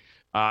 going.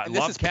 And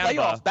this is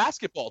playoff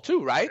basketball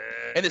too, right?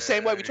 In the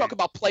same way we talk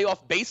about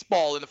playoff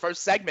baseball in the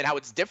first segment, how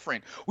it's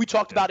different. We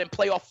talked about in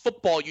playoff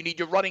football, you need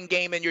your running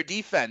game and your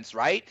defense,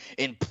 right?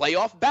 In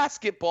playoff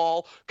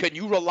basketball, can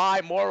you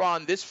rely more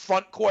on this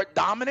front court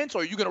dominance,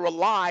 or are you going to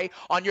rely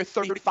on your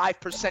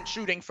 35%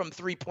 shooting from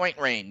three-point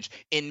range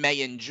in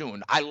May and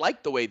June? I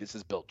like the way this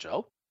is built,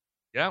 Joe.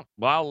 Yeah,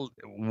 well,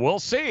 we'll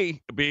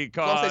see,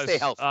 because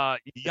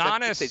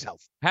Giannis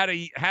had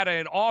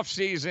an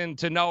offseason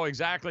to know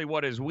exactly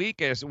what his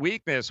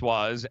weakness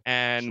was,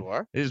 and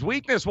his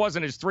weakness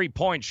wasn't his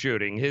three-point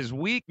shooting. His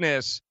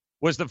weakness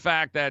was the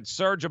fact that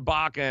Serge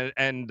Ibaka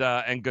and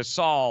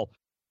Gasol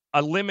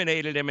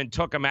eliminated him and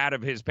took him out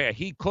of his path.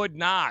 He could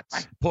not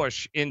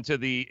push into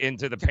the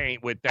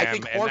paint with them. I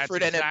think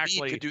Horford and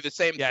Embiid could do the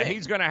same thing. Yeah,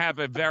 he's going to have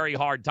a very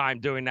hard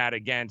time doing that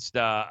against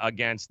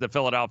the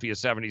Philadelphia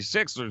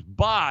 76ers.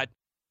 But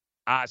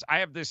I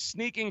have this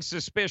sneaking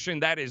suspicion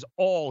that is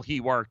all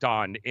he worked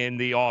on in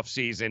the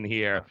offseason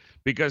here,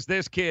 because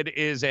this kid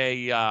is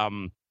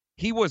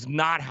he was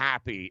not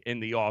happy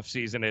in the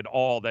offseason at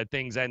all that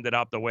things ended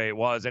up the way it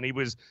was.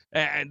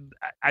 And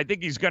I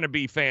think he's going to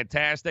be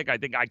fantastic.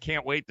 I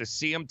can't wait to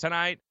see him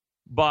tonight.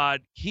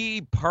 But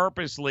he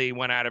purposely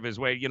went out of his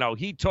way.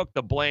 He took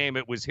the blame.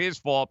 It was his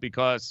fault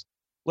because,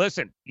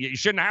 listen, you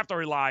shouldn't have to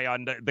rely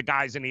on the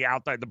guys in the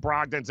outside, the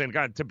Brogdons,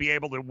 and to be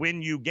able to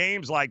win you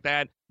games like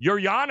that.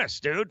 You're Giannis,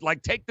 dude.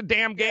 Take the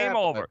damn game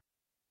over.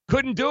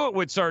 Couldn't do it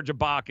with Serge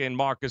Ibaka and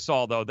Marc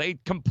Gasol, though. They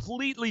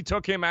completely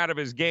took him out of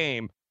his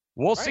game.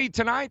 We'll see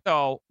tonight,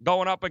 though,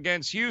 going up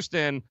against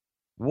Houston,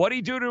 what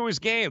he do to his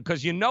game,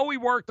 because he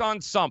worked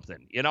on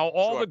something.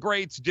 All the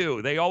greats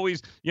do. They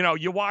always,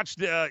 you watched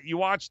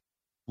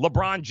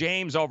LeBron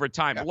James over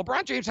time. Yeah.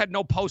 LeBron James had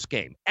no post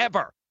game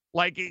ever.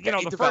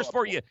 The first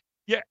 4 years.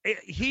 Yeah,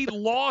 he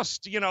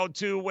lost,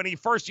 to when he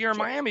first year in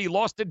Miami, he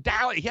lost to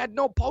Dallas. He had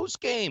no post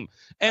game.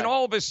 And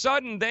all of a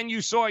sudden, then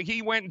you saw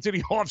he went into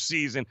the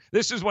offseason.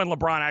 This is when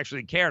LeBron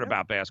actually cared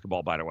about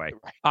basketball, by the way.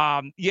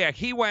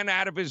 He went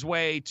out of his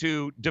way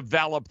to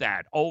develop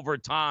that over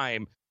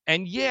time.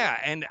 And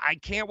I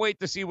can't wait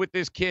to see what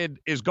this kid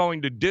is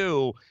going to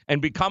do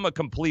and become a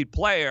complete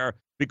player,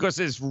 because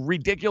as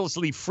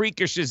ridiculously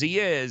freakish as he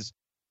is,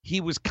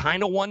 he was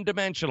kind of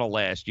one-dimensional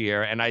last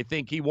year. And I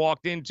think he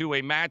walked into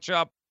a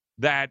matchup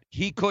that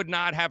he could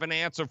not have an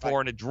answer for,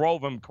 and it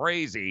drove him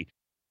crazy.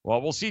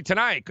 Well, we'll see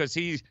tonight, because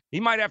he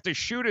might have to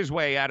shoot his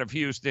way out of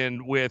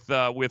Houston with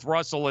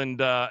Russell and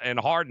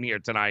Harden here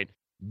tonight.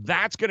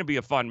 That's going to be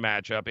a fun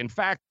matchup. In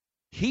fact,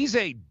 He's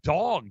a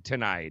dog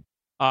tonight,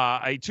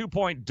 a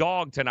 2-point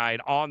dog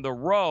tonight on the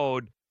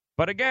road.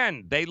 But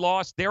again, they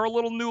lost. They're a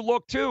little new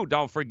look too.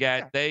 Don't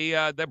forget,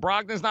 the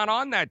Brogdon's not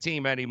on that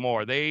team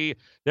anymore. They're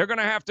going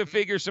to have to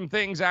figure some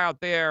things out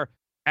there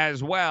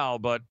as well.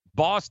 But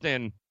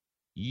Boston,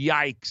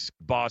 yikes,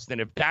 Boston!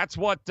 If that's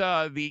what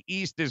the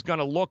East is going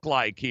to look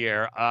like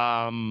here,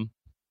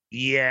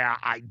 yeah,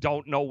 I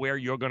don't know where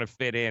you're going to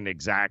fit in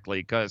exactly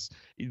because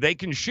they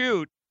can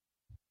shoot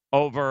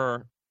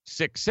over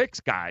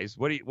 6'6" guys.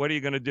 What are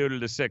you going to do to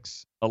the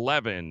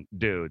 6'11"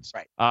 dudes?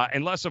 Right.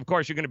 Unless, of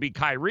course, you're going to be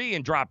Kyrie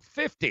and drop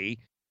 50.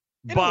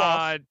 In a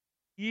loss.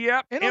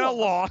 Yep, in a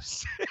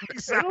loss.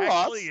 Exactly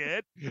loss.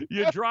 it.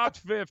 You dropped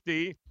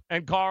 50,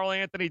 and Karl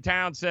Anthony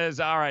Towns says,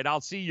 all right, I'll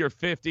see your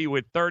 50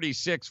 with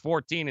 36,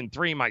 14, and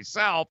 3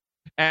 myself.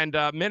 And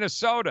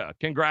Minnesota,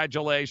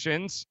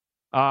 congratulations.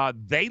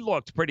 They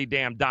looked pretty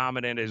damn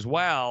dominant as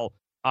well.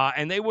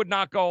 And they would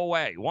not go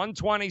away.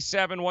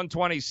 127,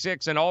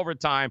 126 in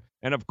overtime.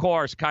 And, of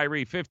course,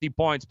 Kyrie, 50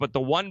 points. But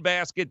the one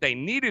basket they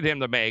needed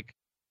him to make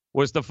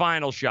was the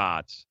final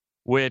shots,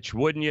 which,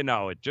 wouldn't you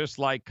know it, just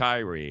like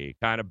Kyrie,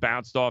 kind of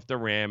bounced off the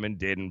rim and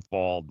didn't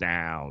fall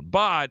down.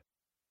 But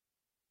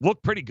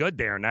looked pretty good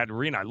there in that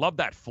arena. I love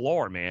that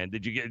floor, man.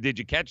 Did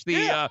you catch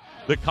the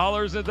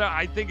colors of the?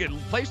 I think the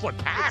place looked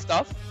packed. Good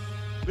stuff.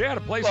 Yeah,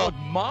 the place looked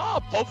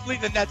mobbed. Hopefully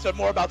the Nets are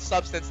more about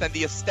substance than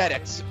the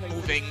aesthetics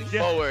moving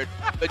forward.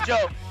 But,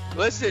 Joe,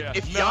 listen,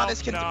 if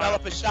Giannis can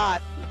develop a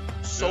shot,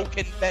 so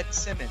can Ben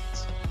Simmons.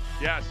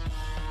 Yes.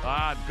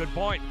 Good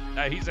point.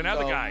 He's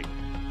another guy.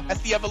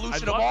 That's the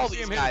evolution of all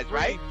these guys,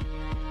 right?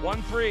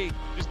 1-3.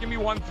 Just give me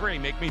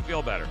 1-3. Make me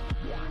feel better.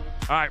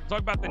 All right, talk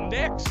about the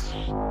Knicks.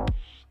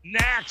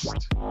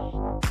 Next.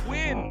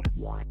 Win.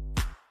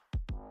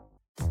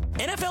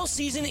 NFL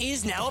season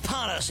is now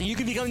upon us, and you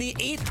can become the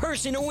 8th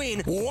person to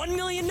win $1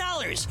 million in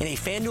a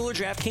FanDuel or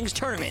DraftKings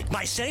tournament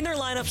by setting their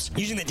lineups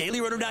using the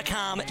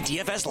DailyRoto.com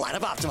DFS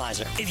lineup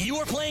optimizer. If you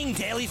are playing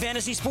daily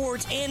fantasy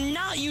sports and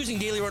not using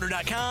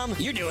DailyRoto.com,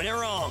 you're doing it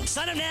wrong.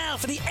 Sign up now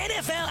for the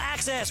NFL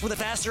access with a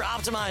faster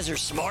optimizer,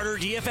 smarter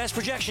DFS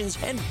projections,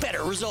 and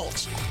better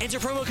results. Enter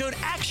promo code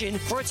ACTION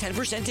for a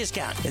 10%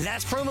 discount.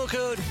 That's promo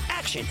code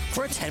ACTION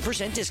for a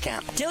 10%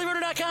 discount.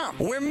 DailyRoto.com,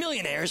 where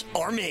millionaires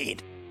are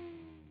made.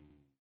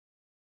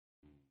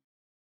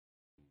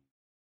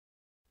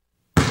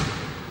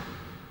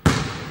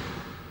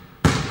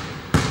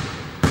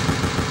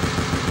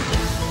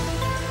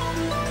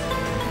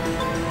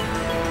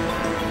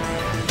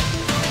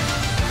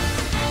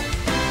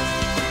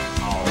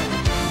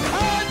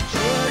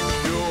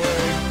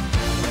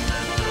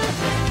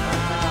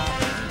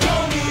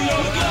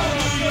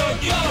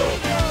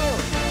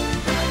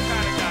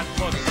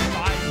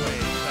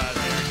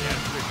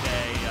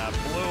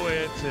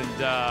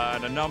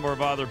 And a number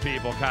of other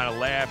people kind of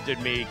laughed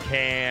at me,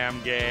 Cam,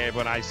 Gabe,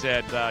 when I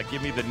said,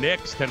 give me the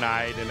Knicks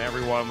tonight. And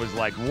everyone was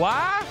like,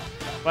 what?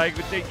 Like,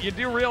 you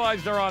do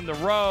realize they're on the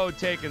road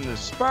taking the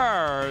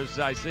Spurs.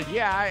 I said,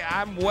 yeah,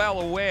 I'm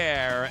well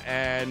aware.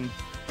 And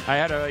I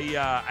had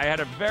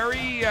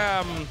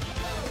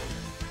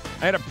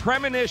a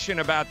premonition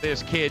about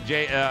this kid,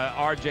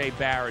 R.J.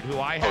 Barrett, who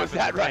I happen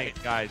to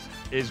think, guys,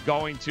 is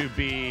going to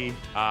be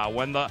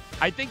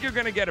I think you're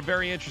going to get a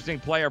very interesting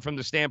player from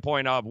the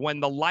standpoint of when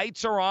the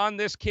lights are on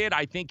this kid,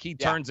 I think he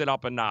turns it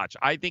up a notch.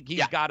 I think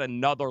he's got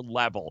another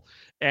level.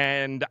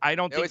 And I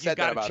don't think you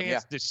got a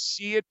chance to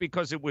see it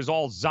because it was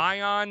all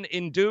Zion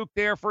in Duke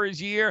there for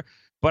his year.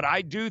 But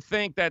I do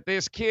think that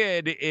this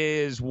kid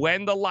is,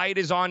 when the light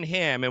is on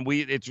him, and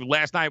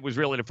last night was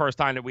really the first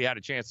time that we had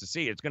a chance to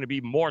see it. It's going to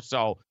be more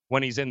so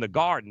when he's in the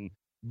Garden.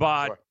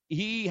 But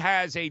he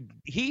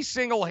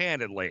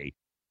single-handedly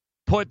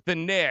put the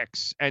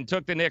Knicks and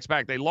took the Knicks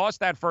back. They lost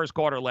that first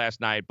quarter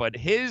last night, but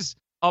his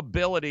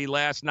ability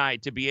last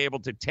night to be able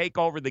to take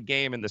over the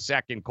game in the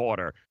second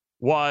quarter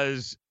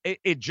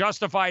it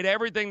justified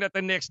everything that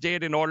the Knicks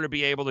did in order to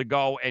be able to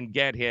go and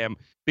get him,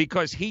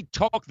 because he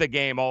took the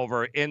game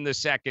over in the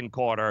second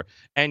quarter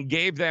and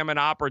gave them an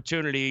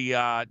opportunity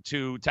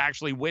to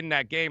actually win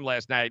that game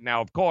last night.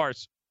 Now, of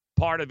course,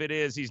 part of it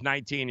is he's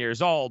 19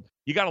 years old.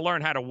 You got to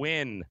learn how to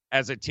win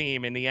as a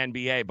team in the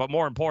NBA, but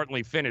more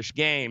importantly, finish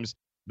games.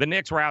 The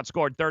Knicks were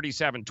outscored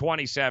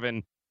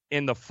 37-27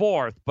 in the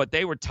fourth, but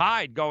they were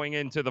tied going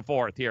into the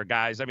fourth here,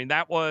 guys. I mean,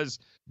 they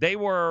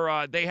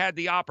had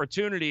the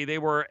opportunity. They had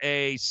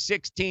a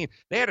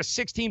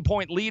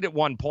 16-point lead at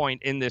one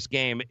point in this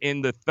game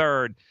in the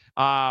third.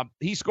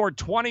 He scored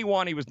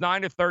 21. He was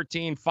 9 of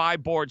 13,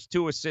 5 boards,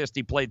 2 assists.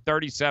 He played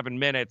 37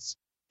 minutes.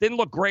 Didn't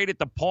look great at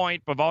the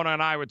point. Pavona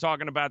and I were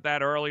talking about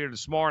that earlier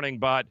this morning,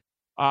 but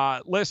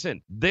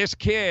listen, this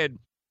kid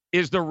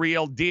is the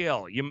real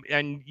deal.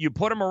 You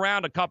put him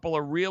around a couple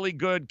of really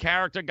good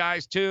character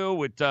guys too,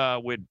 with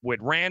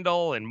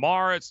Randall and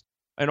Morris,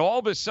 and all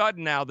of a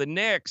sudden now the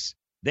Knicks,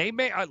 they're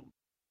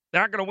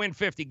not going to win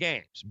 50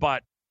 games,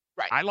 but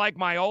I like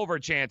my over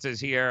chances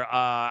here.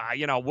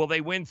 Will they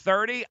win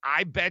 30?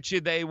 I bet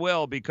you they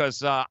will,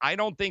 because I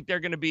don't think they're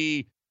going to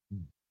be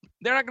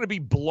they're not going to be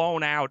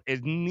blown out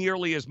as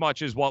nearly as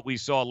much as what we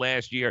saw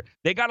last year.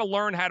 They got to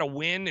learn how to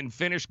win and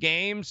finish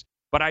games,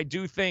 but I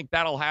do think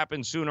that'll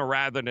happen sooner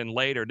rather than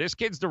later. This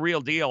kid's the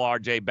real deal,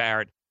 R.J.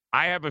 Barrett.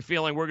 I have a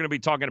feeling we're going to be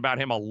talking about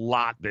him a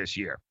lot this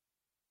year.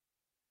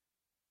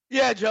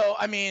 Yeah, Joe.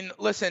 I mean,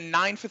 listen,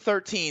 9 for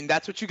 13.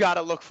 That's what you got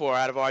to look for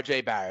out of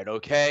R.J. Barrett,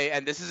 okay?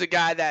 And this is a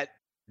guy that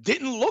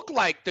didn't look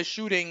like the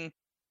shooting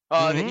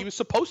that he was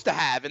supposed to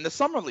have in the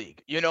summer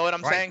league. You know what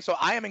I'm saying? So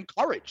I am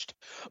encouraged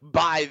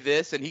by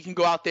this, and he can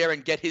go out there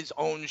and get his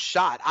own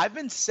shot. I've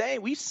been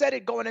saying, we said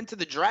it going into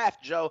the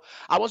draft, Joe.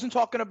 I wasn't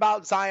talking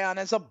about Zion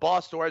as a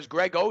bust or as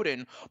Greg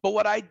Oden, but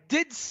what I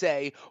did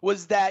say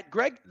was that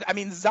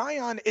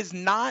Zion is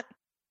not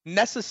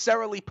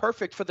necessarily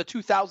perfect for the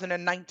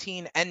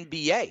 2019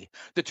 NBA.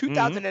 The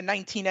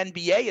 2019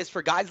 NBA is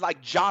for guys like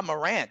Ja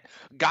Morant,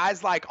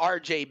 guys like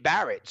RJ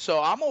Barrett.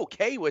 So I'm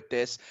okay with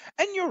this.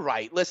 And you're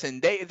right. Listen,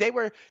 they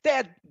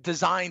had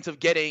designs of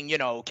getting,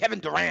 Kevin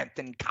Durant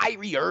and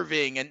Kyrie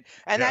Irving and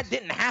that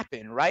didn't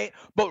happen, right?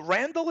 But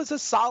Randall is a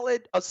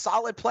solid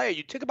player.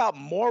 You talk about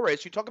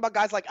Morris, you talk about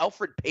guys like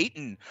Elfrid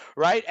Payton,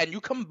 right? And you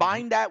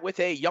combine that with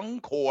a young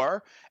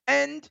core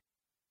and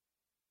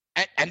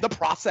the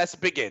process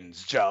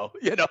begins, Joe.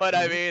 You know what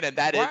I mean? And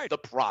that is the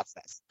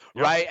process,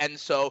 right? And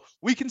so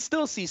we can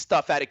still see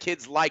stuff out of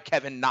kids like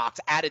Kevin Knox,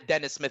 out of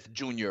Dennis Smith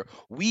Jr.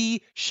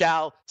 We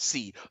shall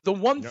see. The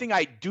one thing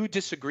I do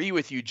disagree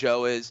with you,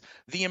 Joe, is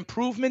the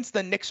improvements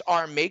the Knicks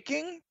are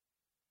making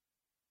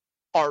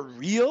are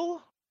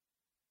real,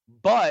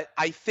 but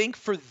I think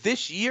for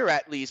this year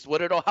at least,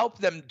 what it'll help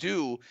them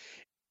do,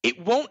 it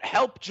won't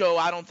help, Joe,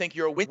 I don't think,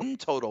 your win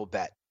total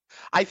bet.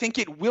 I think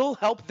it will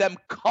help them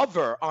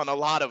cover on a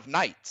lot of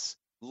nights,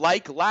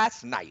 like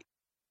last night.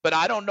 But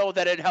I don't know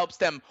that it helps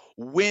them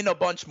win a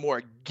bunch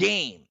more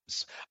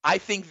games. I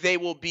think they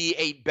will be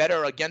a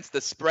better against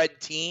the spread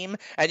team,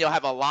 and you'll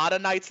have a lot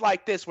of nights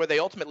like this where they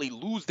ultimately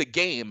lose the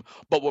game,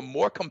 but were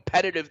more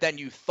competitive than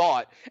you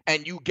thought,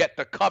 and you get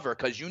the cover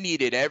because you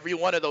needed every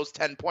one of those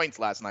 10 points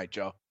last night,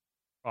 Joe.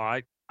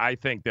 I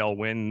think they'll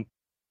win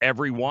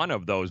every one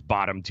of those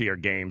bottom tier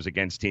games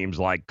against teams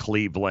like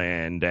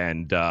Cleveland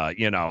and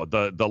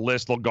the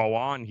list will go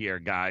on here,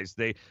 guys.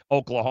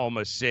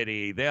 Oklahoma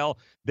City, they'll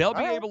be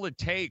able to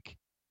take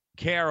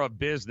care of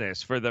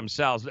business for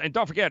themselves. And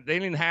don't forget, they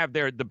didn't have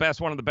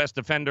one of the best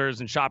defenders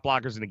and shot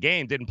blockers in the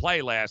game didn't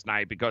play last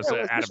night because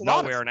out of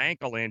nowhere an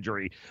ankle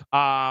injury.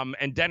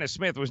 And Dennis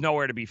Smith was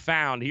nowhere to be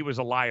found. He was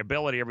a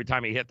liability every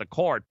time he hit the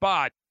court,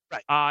 but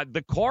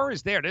the core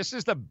is there. This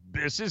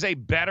is a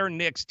better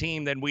Knicks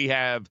team than we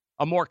have,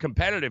 a more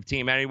competitive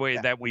team anyway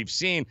that we've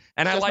seen.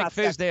 And I like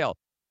Fizdale.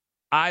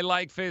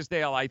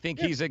 I think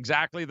he's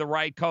exactly the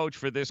right coach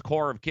for this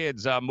core of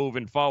kids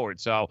moving forward.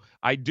 So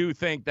I do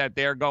think that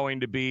they're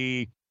going to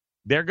be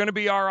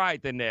all right,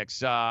 the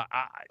Knicks. But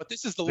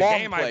this is the long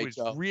game play, I was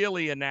Joe.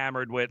 really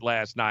enamored with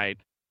last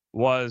night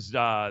was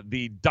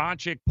the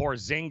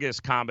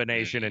Doncic-Porzingis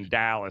combination in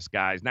Dallas,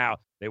 guys. Now,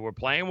 they were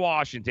playing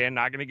Washington.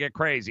 Not going to get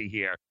crazy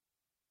here.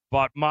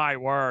 But my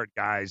word,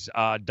 guys,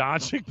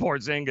 Doncic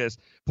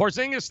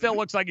Porzingis still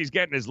looks like he's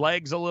getting his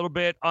legs a little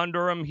bit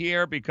under him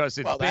here because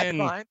it's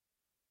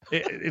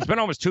been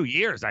almost 2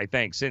 years, I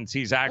think, since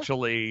he's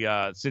actually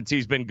since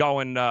he's been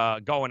going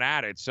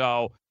at it.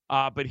 So,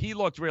 but he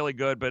looked really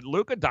good. But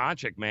Luka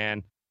Doncic,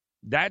 man,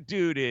 that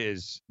dude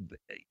is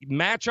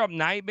matchup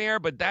nightmare,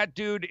 but that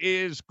dude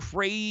is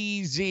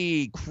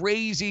crazy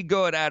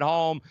good at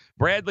home.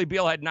 Bradley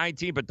Beal had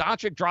 19, but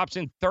Doncic drops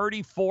in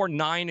 34,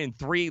 9, and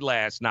 3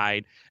 last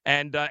night.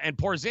 And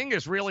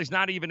Porzingis really is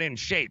not even in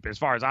shape as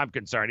far as I'm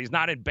concerned. He's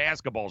not in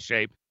basketball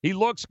shape. He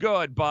looks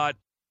good, but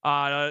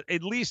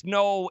at least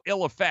no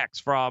ill effects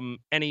from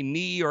any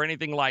knee or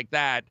anything like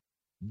that.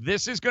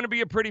 This is going to be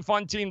a pretty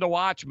fun team to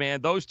watch,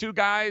 man. Those two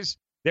guys,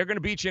 they're going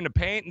to beat you in the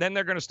paint, and then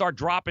they're going to start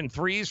dropping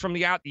threes from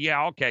the out.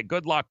 Yeah, okay,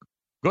 good luck.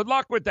 Good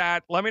luck with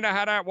that. Let me know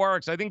how that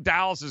works. I think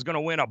Dallas is going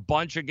to win a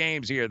bunch of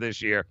games here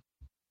this year.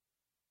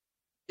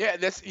 Yeah,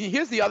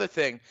 here's the other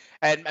thing,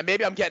 and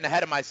maybe I'm getting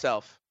ahead of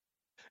myself.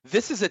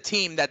 This is a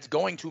team that's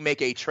going to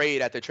make a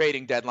trade at the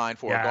trading deadline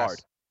for a guard.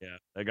 Yeah,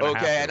 they're gonna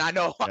have to. And I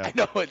know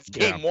it's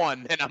game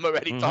one, and I'm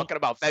already talking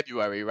about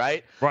February,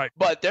 right? Right.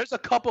 But there's a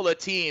couple of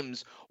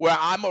teams where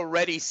I'm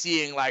already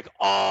seeing like,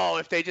 oh,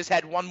 if they just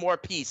had one more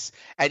piece,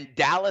 and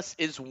Dallas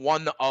is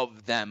one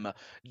of them,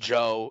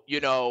 Joe.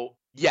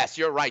 Yes,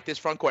 you're right. This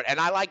front court, and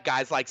I like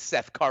guys like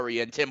Seth Curry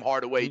and Tim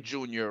Hardaway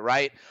Jr.,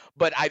 right?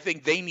 But I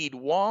think they need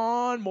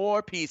one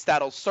more piece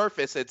that'll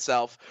surface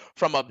itself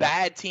from a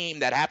bad team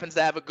that happens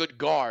to have a good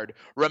guard.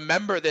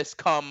 Remember this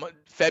come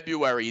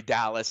February,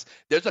 Dallas.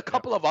 There's a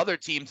couple of other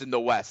teams in the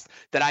West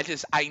that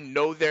I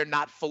know they're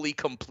not fully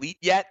complete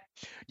yet,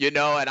 and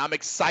I'm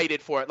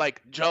excited for it.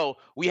 Like, Joe,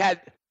 and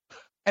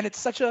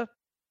it's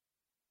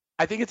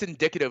I think it's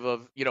indicative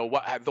of,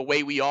 the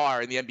way we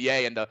are in the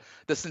NBA and the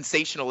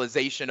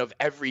sensationalization of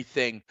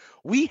everything.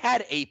 We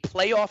had a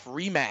playoff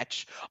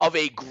rematch of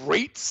a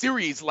great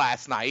series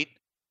last night,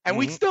 and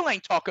we still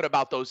ain't talking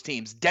about those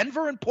teams.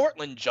 Denver and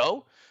Portland,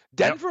 Joe.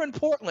 Denver and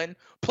Portland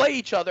play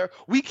each other.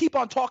 We keep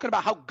on talking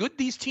about how good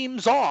these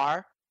teams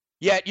are.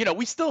 Yet,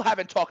 we still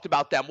haven't talked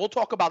about them. We'll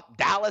talk about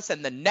Dallas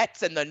and the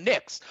Nets and the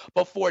Knicks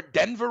before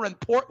Denver and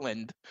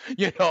Portland,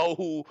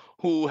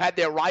 who had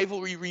their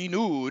rivalry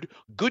renewed.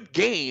 Good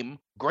game,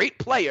 great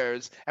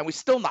players, and we're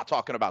still not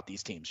talking about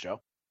these teams,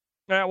 Joe.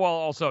 Yeah, well,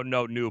 also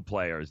no new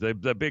players. The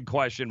big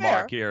question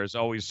mark here is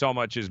always so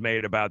much is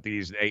made about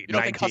these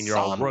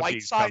 19-year-old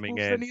rookies coming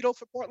in. The needle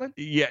for Portland?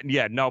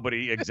 Yeah,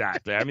 nobody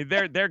exactly. I mean,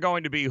 they're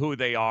going to be who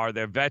they are.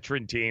 They're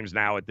veteran teams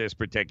now at this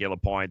particular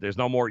point. There's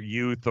no more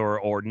youth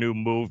or new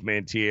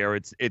movement here.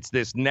 It's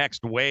this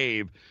next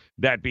wave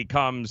that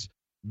becomes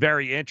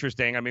very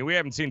interesting. I mean, we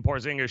haven't seen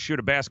Porzingis shoot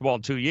a basketball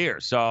in 2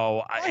 years.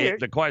 So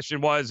the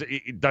question was,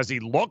 does he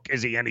look?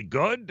 Is he any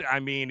good? I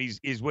mean,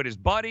 he's with his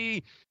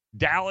buddy.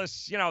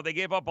 Dallas, they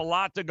gave up a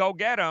lot to go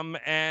get him,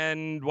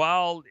 and,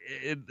 well,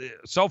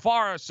 so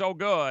far, so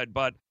good.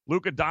 But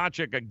Luka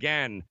Doncic,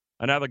 again,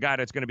 another guy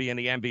that's going to be in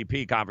the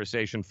MVP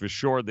conversation for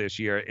sure this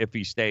year if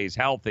he stays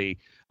healthy.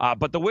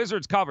 But the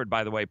Wizards covered,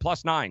 by the way,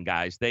 +9,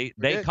 guys. They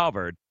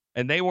covered,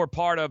 and they were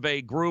part of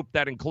a group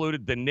that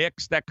included the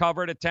Knicks that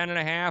covered at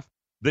 10.5.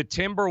 The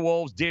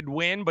Timberwolves did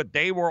win, but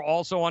they were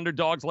also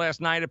underdogs last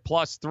night at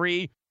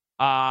 +3.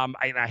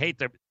 I hate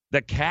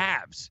the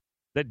Cavs.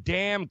 The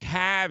damn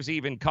Cavs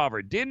even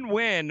covered. Didn't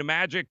win. The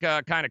Magic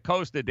kind of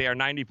coasted there,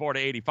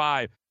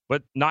 94-85,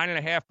 but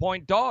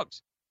 9.5-point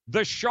dogs.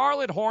 The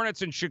Charlotte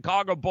Hornets and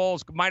Chicago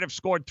Bulls might have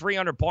scored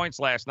 300 points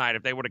last night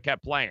if they would have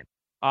kept playing.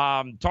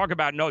 Talk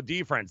about no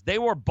defense. They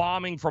were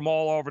bombing from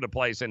all over the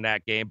place in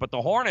that game, but the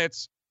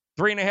Hornets,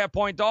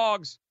 3.5-point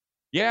dogs.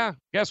 Yeah,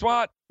 guess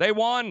what? They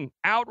won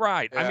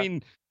outright. Yeah. I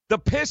mean, the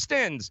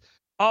Pistons.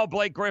 Oh,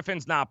 Blake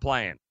Griffin's not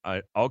playing.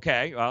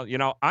 Okay.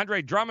 Well,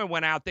 Andre Drummond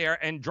went out there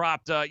and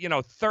dropped, 30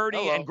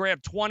 Hello. and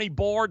grabbed 20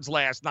 boards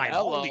last night.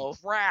 Hello. Holy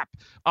crap.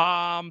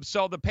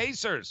 So the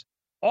Pacers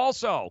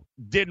also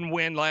didn't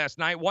win last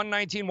night.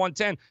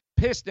 119-110.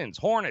 Pistons,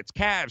 Hornets,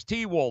 Cavs,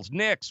 T-Wolves,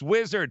 Knicks,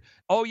 Wizard.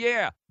 Oh,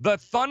 yeah. The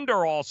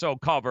Thunder also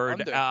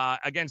covered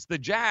against the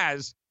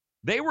Jazz.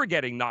 They were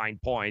getting 9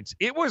 points.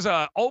 It was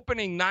a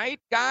opening night,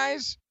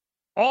 guys.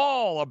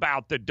 All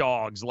about the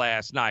dogs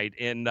last night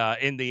in the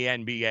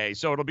NBA.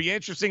 So it'll be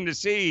interesting to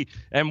see.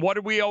 And what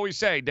did we always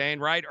say, Dane,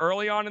 right?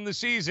 Early on in the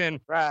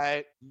season,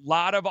 right? A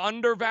lot of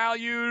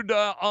undervalued,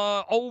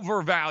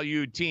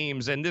 overvalued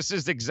teams. And this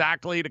is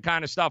exactly the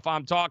kind of stuff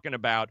I'm talking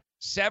about.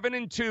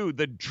 7-2,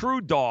 the true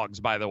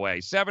dogs, by the way,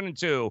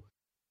 7-2.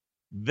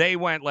 They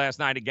went last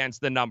night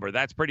against the number.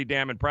 That's pretty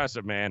damn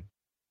impressive, man.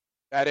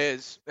 That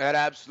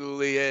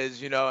absolutely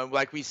is, and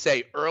like we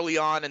say, early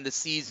on in the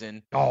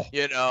season,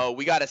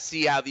 we got to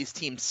see how these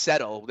teams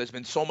settle. There's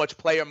been so much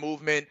player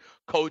movement,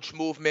 coach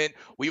movement.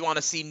 We want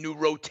to see new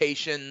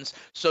rotations.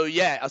 So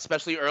yeah,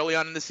 especially early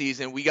on in the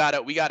season, we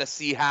gotta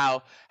see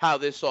how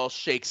this all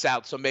shakes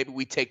out. So maybe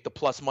we take the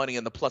plus money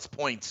and the plus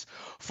points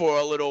for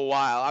a little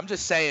while. I'm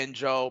just saying,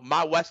 Joe,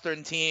 my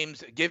Western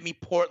teams, give me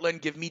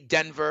Portland, give me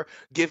Denver,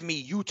 give me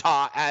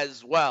Utah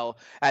as well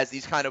as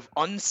these kind of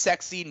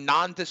unsexy,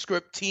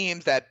 nondescript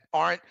teams that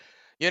aren't,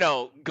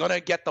 gonna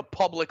get the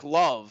public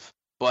love,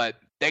 but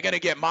they're gonna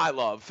get my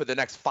love for the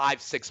next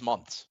 5-6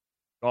 months.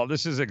 Well,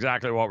 this is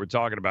exactly what we're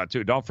talking about,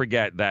 too. Don't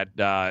forget that,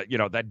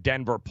 that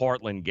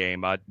Denver-Portland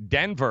game.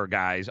 Denver,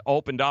 guys,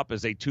 opened up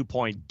as a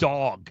 2-point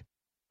dog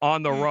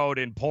on the road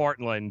in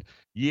Portland.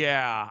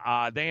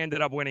 Yeah, they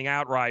ended up winning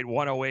outright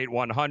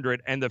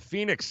 108-100. And the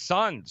Phoenix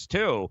Suns,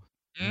 too,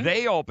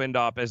 they opened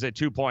up as a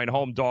 2-point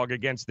home dog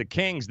against the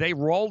Kings. They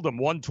rolled them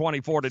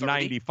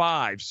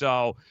 124-95.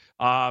 So,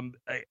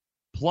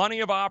 plenty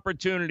of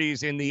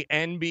opportunities in the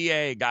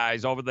NBA,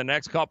 guys, over the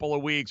next couple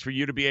of weeks for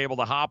you to be able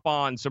to hop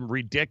on some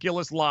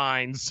ridiculous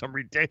lines,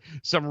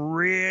 some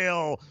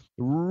real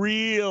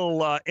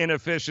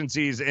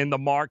inefficiencies in the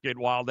market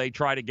while they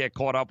try to get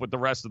caught up with the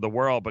rest of the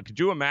world. But could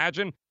you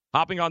imagine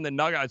hopping on the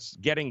Nuggets,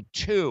 getting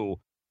 2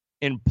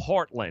 in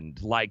Portland?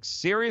 Like,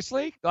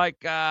 seriously? Like,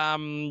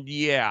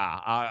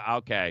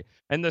 okay.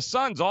 And the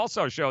Suns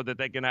also showed that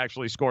they can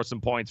actually score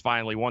some points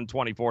finally,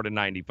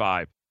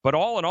 124-95. But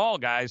all in all,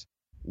 guys,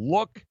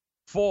 look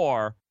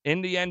for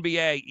in the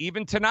NBA,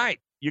 even tonight,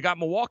 you got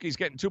Milwaukee's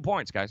getting 2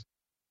 points, guys.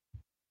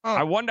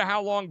 I wonder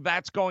how long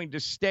that's going to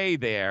stay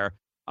there.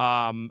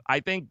 I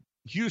think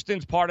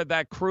Houston's part of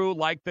that crew,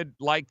 like the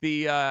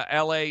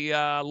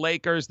LA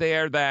Lakers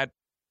there, that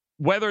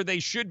whether they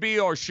should be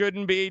or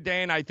shouldn't be,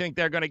 Dane, I think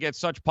they're going to get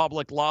such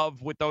public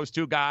love with those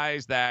two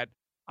guys that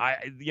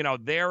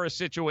they're a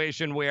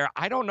situation where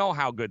I don't know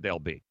how good they'll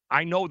be.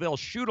 I know they'll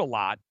shoot a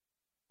lot.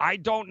 I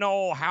don't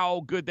know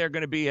how good they're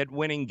going to be at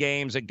winning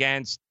games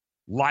against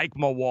like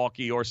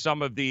Milwaukee or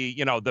some of the,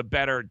 the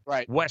better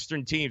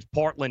Western teams,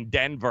 Portland,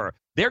 Denver.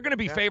 They're going to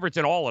be favorites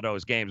in all of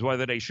those games,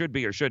 whether they should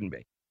be or shouldn't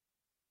be.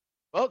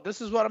 Well,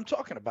 this is what I'm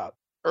talking about.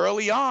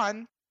 Early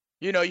on,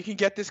 you can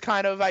get this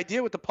kind of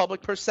idea with the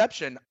public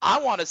perception.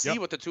 I want to see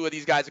what the two of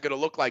these guys are going to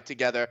look like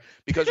together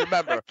because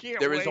remember,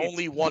 there is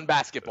only one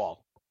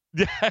basketball.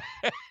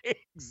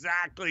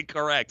 Exactly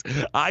correct.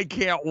 I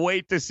can't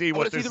wait to see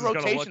what this is going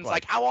to look like.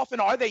 Like, how often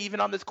are they even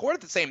on this court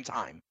at the same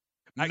time?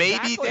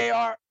 Maybe they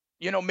are.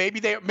 Maybe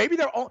they're.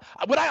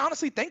 What I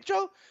honestly think,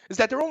 Joe, is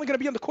that they're only going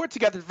to be on the court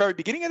together at the very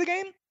beginning of the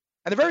game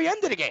and the very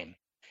end of the game,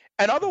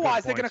 and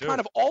otherwise they're going to kind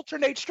of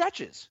alternate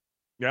stretches.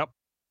 Yep.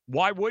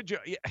 Why would you?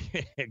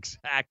 Yeah,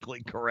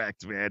 exactly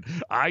correct, man.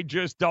 I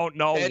just don't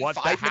know and what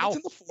 5 minutes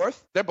in the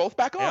fourth, they're both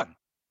back on.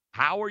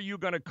 How are you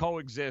going to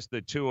coexist,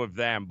 the two of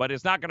them? But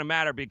it's not going to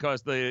matter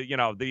because the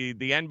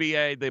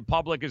NBA, the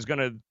public is going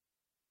to.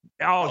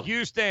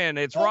 Houston,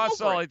 it's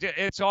Russell,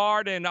 it's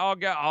Harden.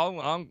 Okay.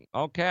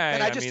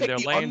 Can I just take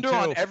the under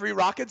on every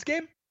Rockets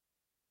game?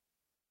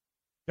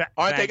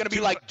 Aren't they going to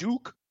be like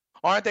Duke?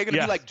 Aren't they going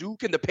to be like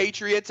Duke and the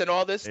Patriots and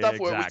all this stuff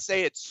where we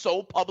say it's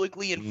so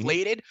publicly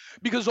inflated?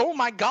 Because, oh,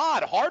 my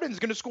God, Harden's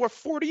going to score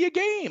 40 a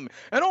game.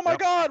 And, oh, my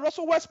God,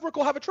 Russell Westbrook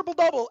will have a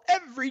triple-double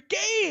every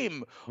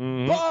game.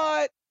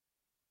 But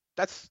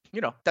that's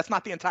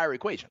not the entire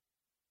equation.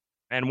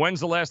 And when's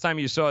the last time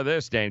you saw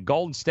this, Dane?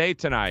 Golden State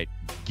tonight,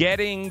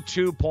 getting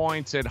 2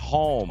 points at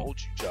home. I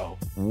told you, Joe.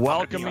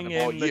 Welcoming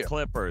in the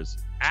Clippers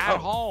at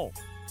home,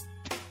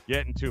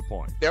 getting 2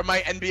 points. They're my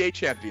NBA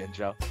champion,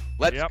 Joe.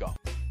 Let's go.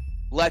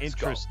 Let's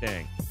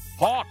Interesting.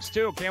 Hawks,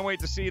 too. Can't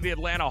wait to see the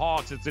Atlanta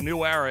Hawks. It's a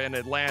new era in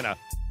Atlanta.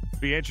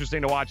 Be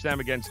interesting to watch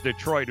them against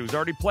Detroit, who's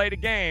already played a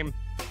game.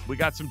 We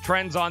got some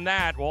trends on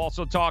that. We'll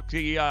also talk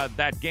to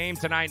that game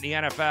tonight in the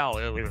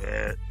NFL.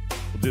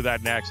 We'll do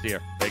that next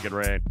year. Make it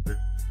rain.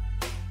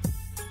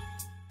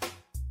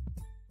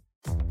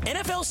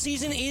 NFL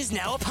season is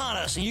now upon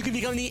us, and you can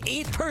become the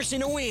 8th person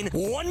to win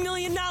 $1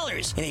 million in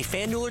a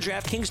FanDuel or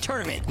DraftKings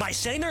tournament by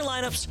setting their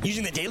lineups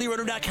using the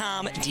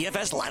DailyRoto.com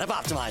DFS Lineup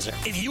Optimizer.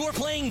 If you are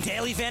playing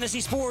daily fantasy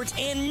sports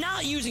and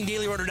not using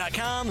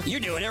DailyRoto.com, you're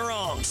doing it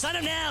wrong. Sign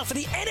up now for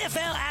the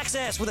NFL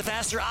access with a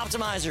faster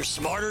optimizer,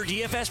 smarter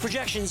DFS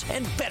projections,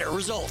 and better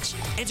results.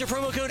 Enter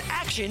promo code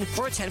ACTION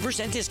for a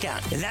 10%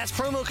 discount. That's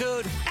promo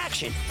code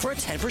ACTION for a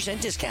 10%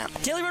 discount.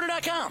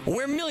 DailyRoto.com,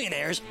 where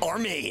millionaires are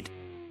made.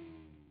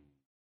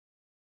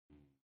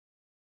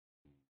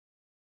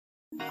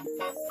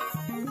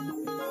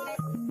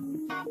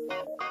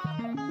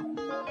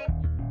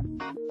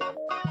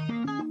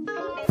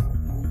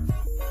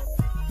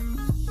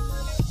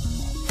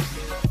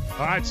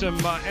 All right, some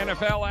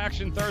NFL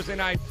action Thursday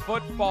night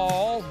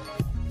football.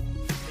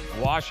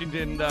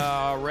 Washington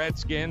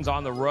Redskins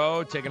on the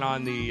road taking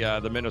on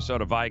the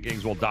Minnesota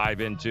Vikings. We'll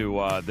dive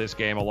into this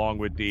game along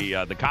with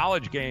the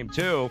college game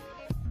too.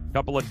 A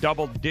couple of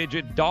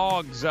double-digit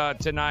dogs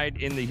tonight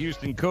in the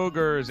Houston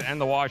Cougars and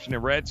the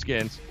Washington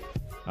Redskins.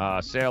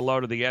 Say hello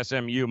to the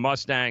SMU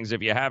Mustangs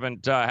if you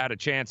haven't had a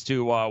chance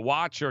to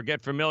watch or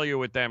get familiar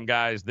with them,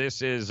 guys.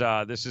 This is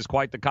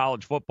quite the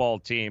college football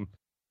team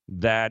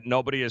that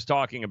nobody is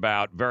talking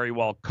about. Very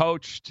well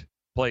coached,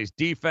 plays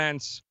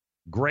defense,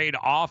 great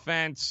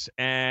offense,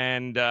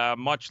 and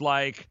much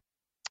like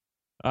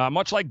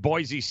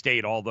Boise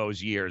State all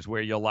those years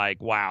where you're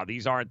like, wow,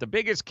 these aren't the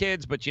biggest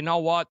kids, but you know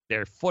what?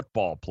 They're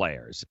football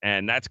players.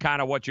 And that's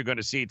kind of what you're going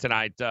to see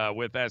tonight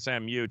with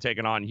SMU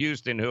taking on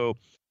Houston, who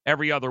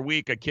every other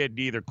week a kid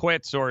either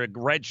quits or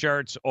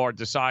redshirts or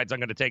decides I'm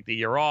going to take the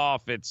year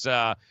off. It's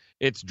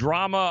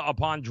drama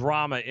upon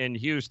drama in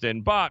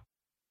Houston, but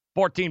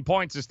 14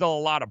 points is still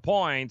a lot of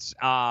points,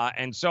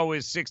 and so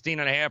is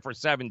 16.5 or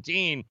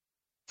 17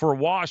 for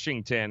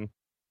Washington.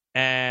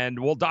 And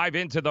we'll dive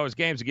into those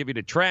games to give you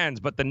the trends,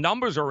 but the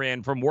numbers are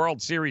in from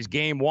World Series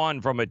Game 1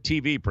 from a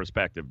TV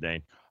perspective,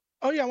 Dane.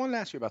 Oh, yeah, I wanted to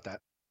ask you about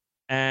that.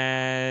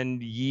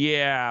 And,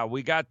 yeah,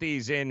 we got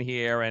these in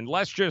here, and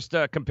let's just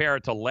compare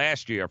it to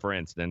last year, for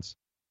instance.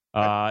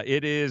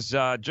 It is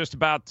just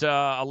about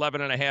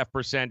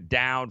 11.5%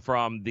 down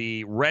from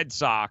the Red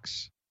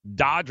Sox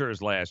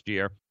Dodgers last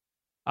year.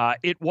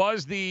 It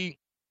was the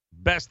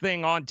best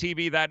thing on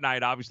TV that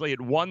night. Obviously, it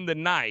won the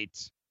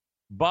night,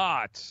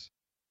 but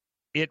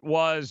it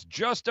was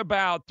just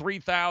about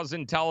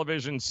 3,000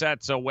 television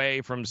sets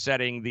away from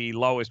setting the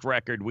lowest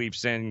record we've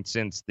seen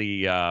since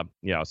the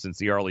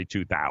early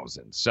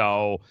 2000s.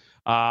 So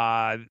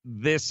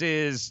this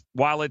is,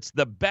 while it's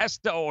the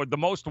best or the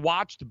most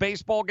watched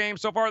baseball game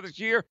so far this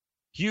year,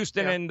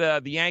 Houston and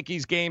the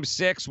Yankees Game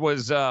 6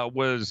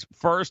 was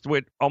first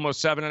with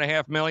almost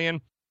 7.5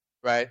 million.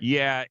 Right.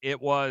 Yeah, it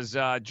was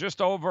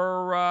just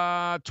over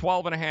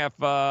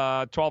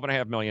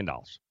 $12.5 million.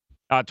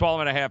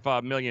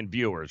 12.5 million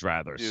viewers,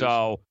 rather. Views.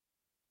 So,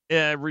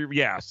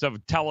 so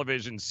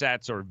television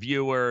sets or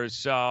viewers.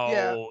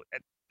 So,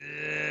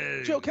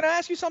 Joe, can I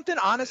ask you something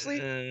honestly?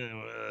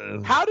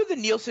 How do the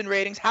Nielsen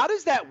ratings? How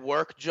does that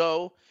work,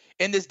 Joe?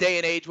 In this day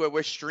and age where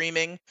we're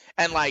streaming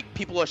and like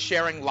people are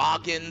sharing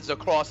logins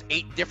across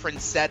 8 different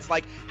sets,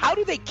 like how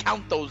do they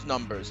count those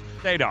numbers?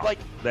 They don't.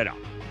 They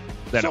don't.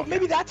 So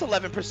maybe that's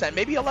 11%.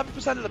 Maybe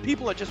 11% of the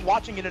people are just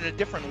watching it in a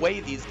different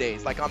way these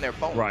days, like on their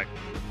phone. Right.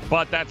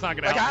 But that's not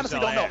going to help you sell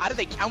I honestly don't know. How do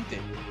they count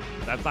it?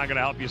 That's not going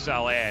to help you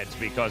sell ads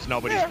because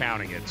nobody's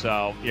counting it.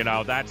 So,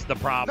 that's the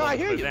problem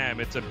for them.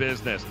 It's a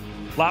business.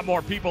 A lot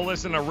more people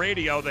listen to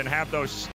radio than have those